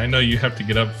 Yeah, I know you have to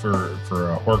get up for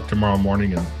work tomorrow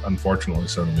morning, and unfortunately,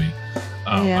 so do we.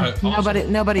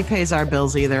 Nobody pays our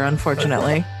bills either,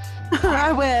 unfortunately.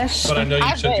 I wish. But I know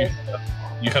you said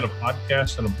you had a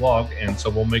podcast and a blog, and so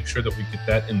we'll make sure that we get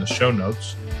that in the show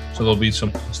notes. So there'll be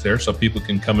some links there so people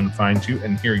can come and find you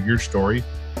and hear your story.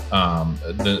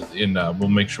 We'll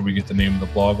make sure we get the name of the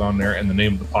blog on there and the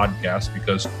name of the podcast,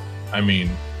 because, I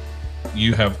mean,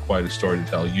 you have quite a story to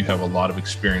tell. You have a lot of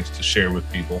experience to share with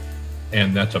people,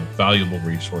 and that's a valuable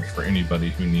resource for anybody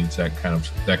who needs that kind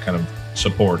of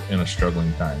support in a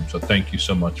struggling time. So thank you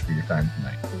so much for your time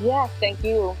tonight. Yeah, thank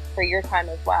you for your time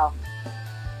as well.